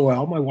Julie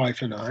Goel, my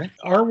wife and I.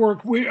 Our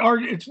work,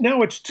 it's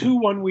 2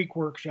 1-week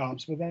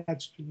workshops, but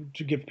that's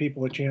to give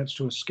people a chance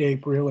to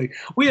escape. Really,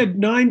 we had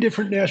 9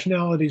 different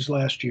nationalities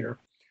last year.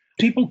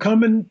 People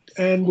come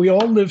and we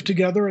all live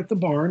together at the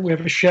barn. We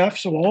have a chef,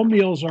 so all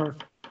meals are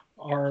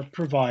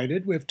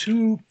provided. We have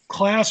 2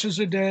 classes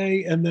a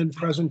day and then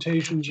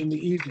presentations in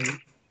the evening,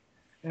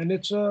 and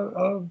it's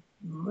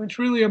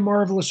really a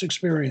marvelous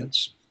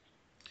experience.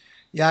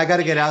 Yeah, I got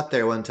to get out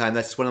there one time.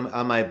 That's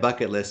on my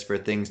bucket list for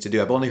things to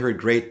do. I've only heard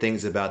great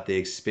things about the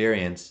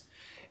experience,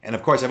 and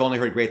of course, I've only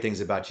heard great things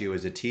about you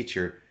as a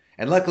teacher.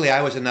 And luckily,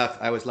 I was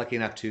lucky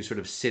enough to sort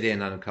of sit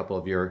in on a couple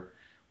of your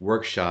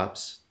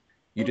workshops.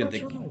 You Oh, didn't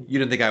that's think right. you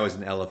didn't think I was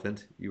an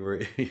elephant. You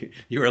were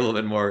you were a little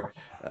bit more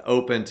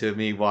open to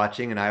me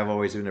watching, and I've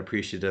always been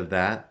appreciative of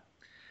that.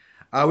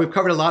 We've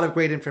covered a lot of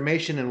great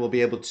information, and we'll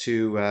be able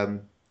to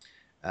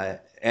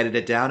edit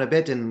it down a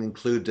bit and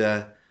include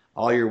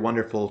all your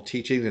wonderful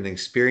teachings and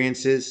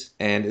experiences.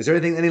 And is there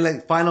any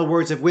like final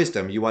words of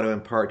wisdom you want to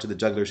impart to the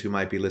jugglers who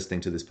might be listening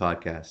to this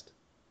podcast?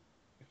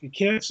 If you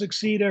can't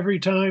succeed every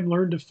time,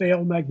 learn to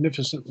fail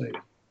magnificently.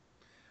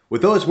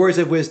 With those words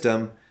of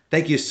wisdom,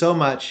 thank you so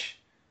much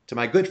to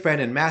my good friend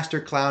and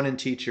master clown and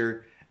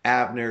teacher,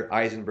 Avner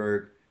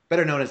Eisenberg,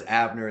 better known as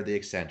Avner the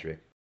Eccentric.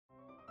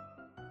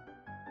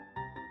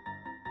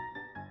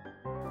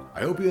 I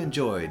hope you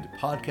enjoyed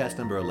podcast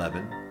number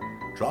 11,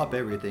 Drop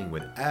Everything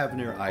with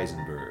Avner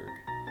Eisenberg.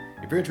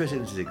 If you're interested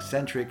in his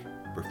eccentric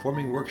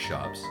performing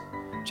workshops,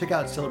 check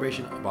out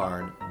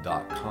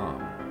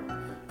celebrationbarn.com.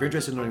 If you're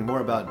interested in learning more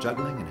about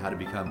juggling and how to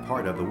become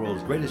part of the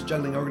world's greatest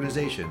juggling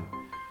organization,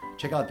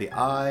 check out the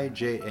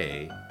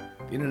IJA,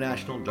 the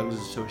International Jugglers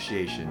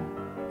Association,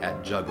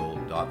 at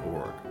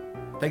juggle.org.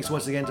 Thanks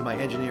once again to my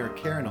engineer,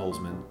 Karen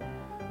Holzman.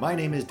 My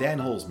name is Dan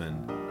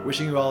Holzman,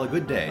 wishing you all a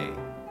good day,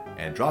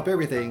 and drop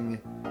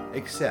everything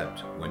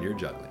except when you're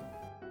juggling.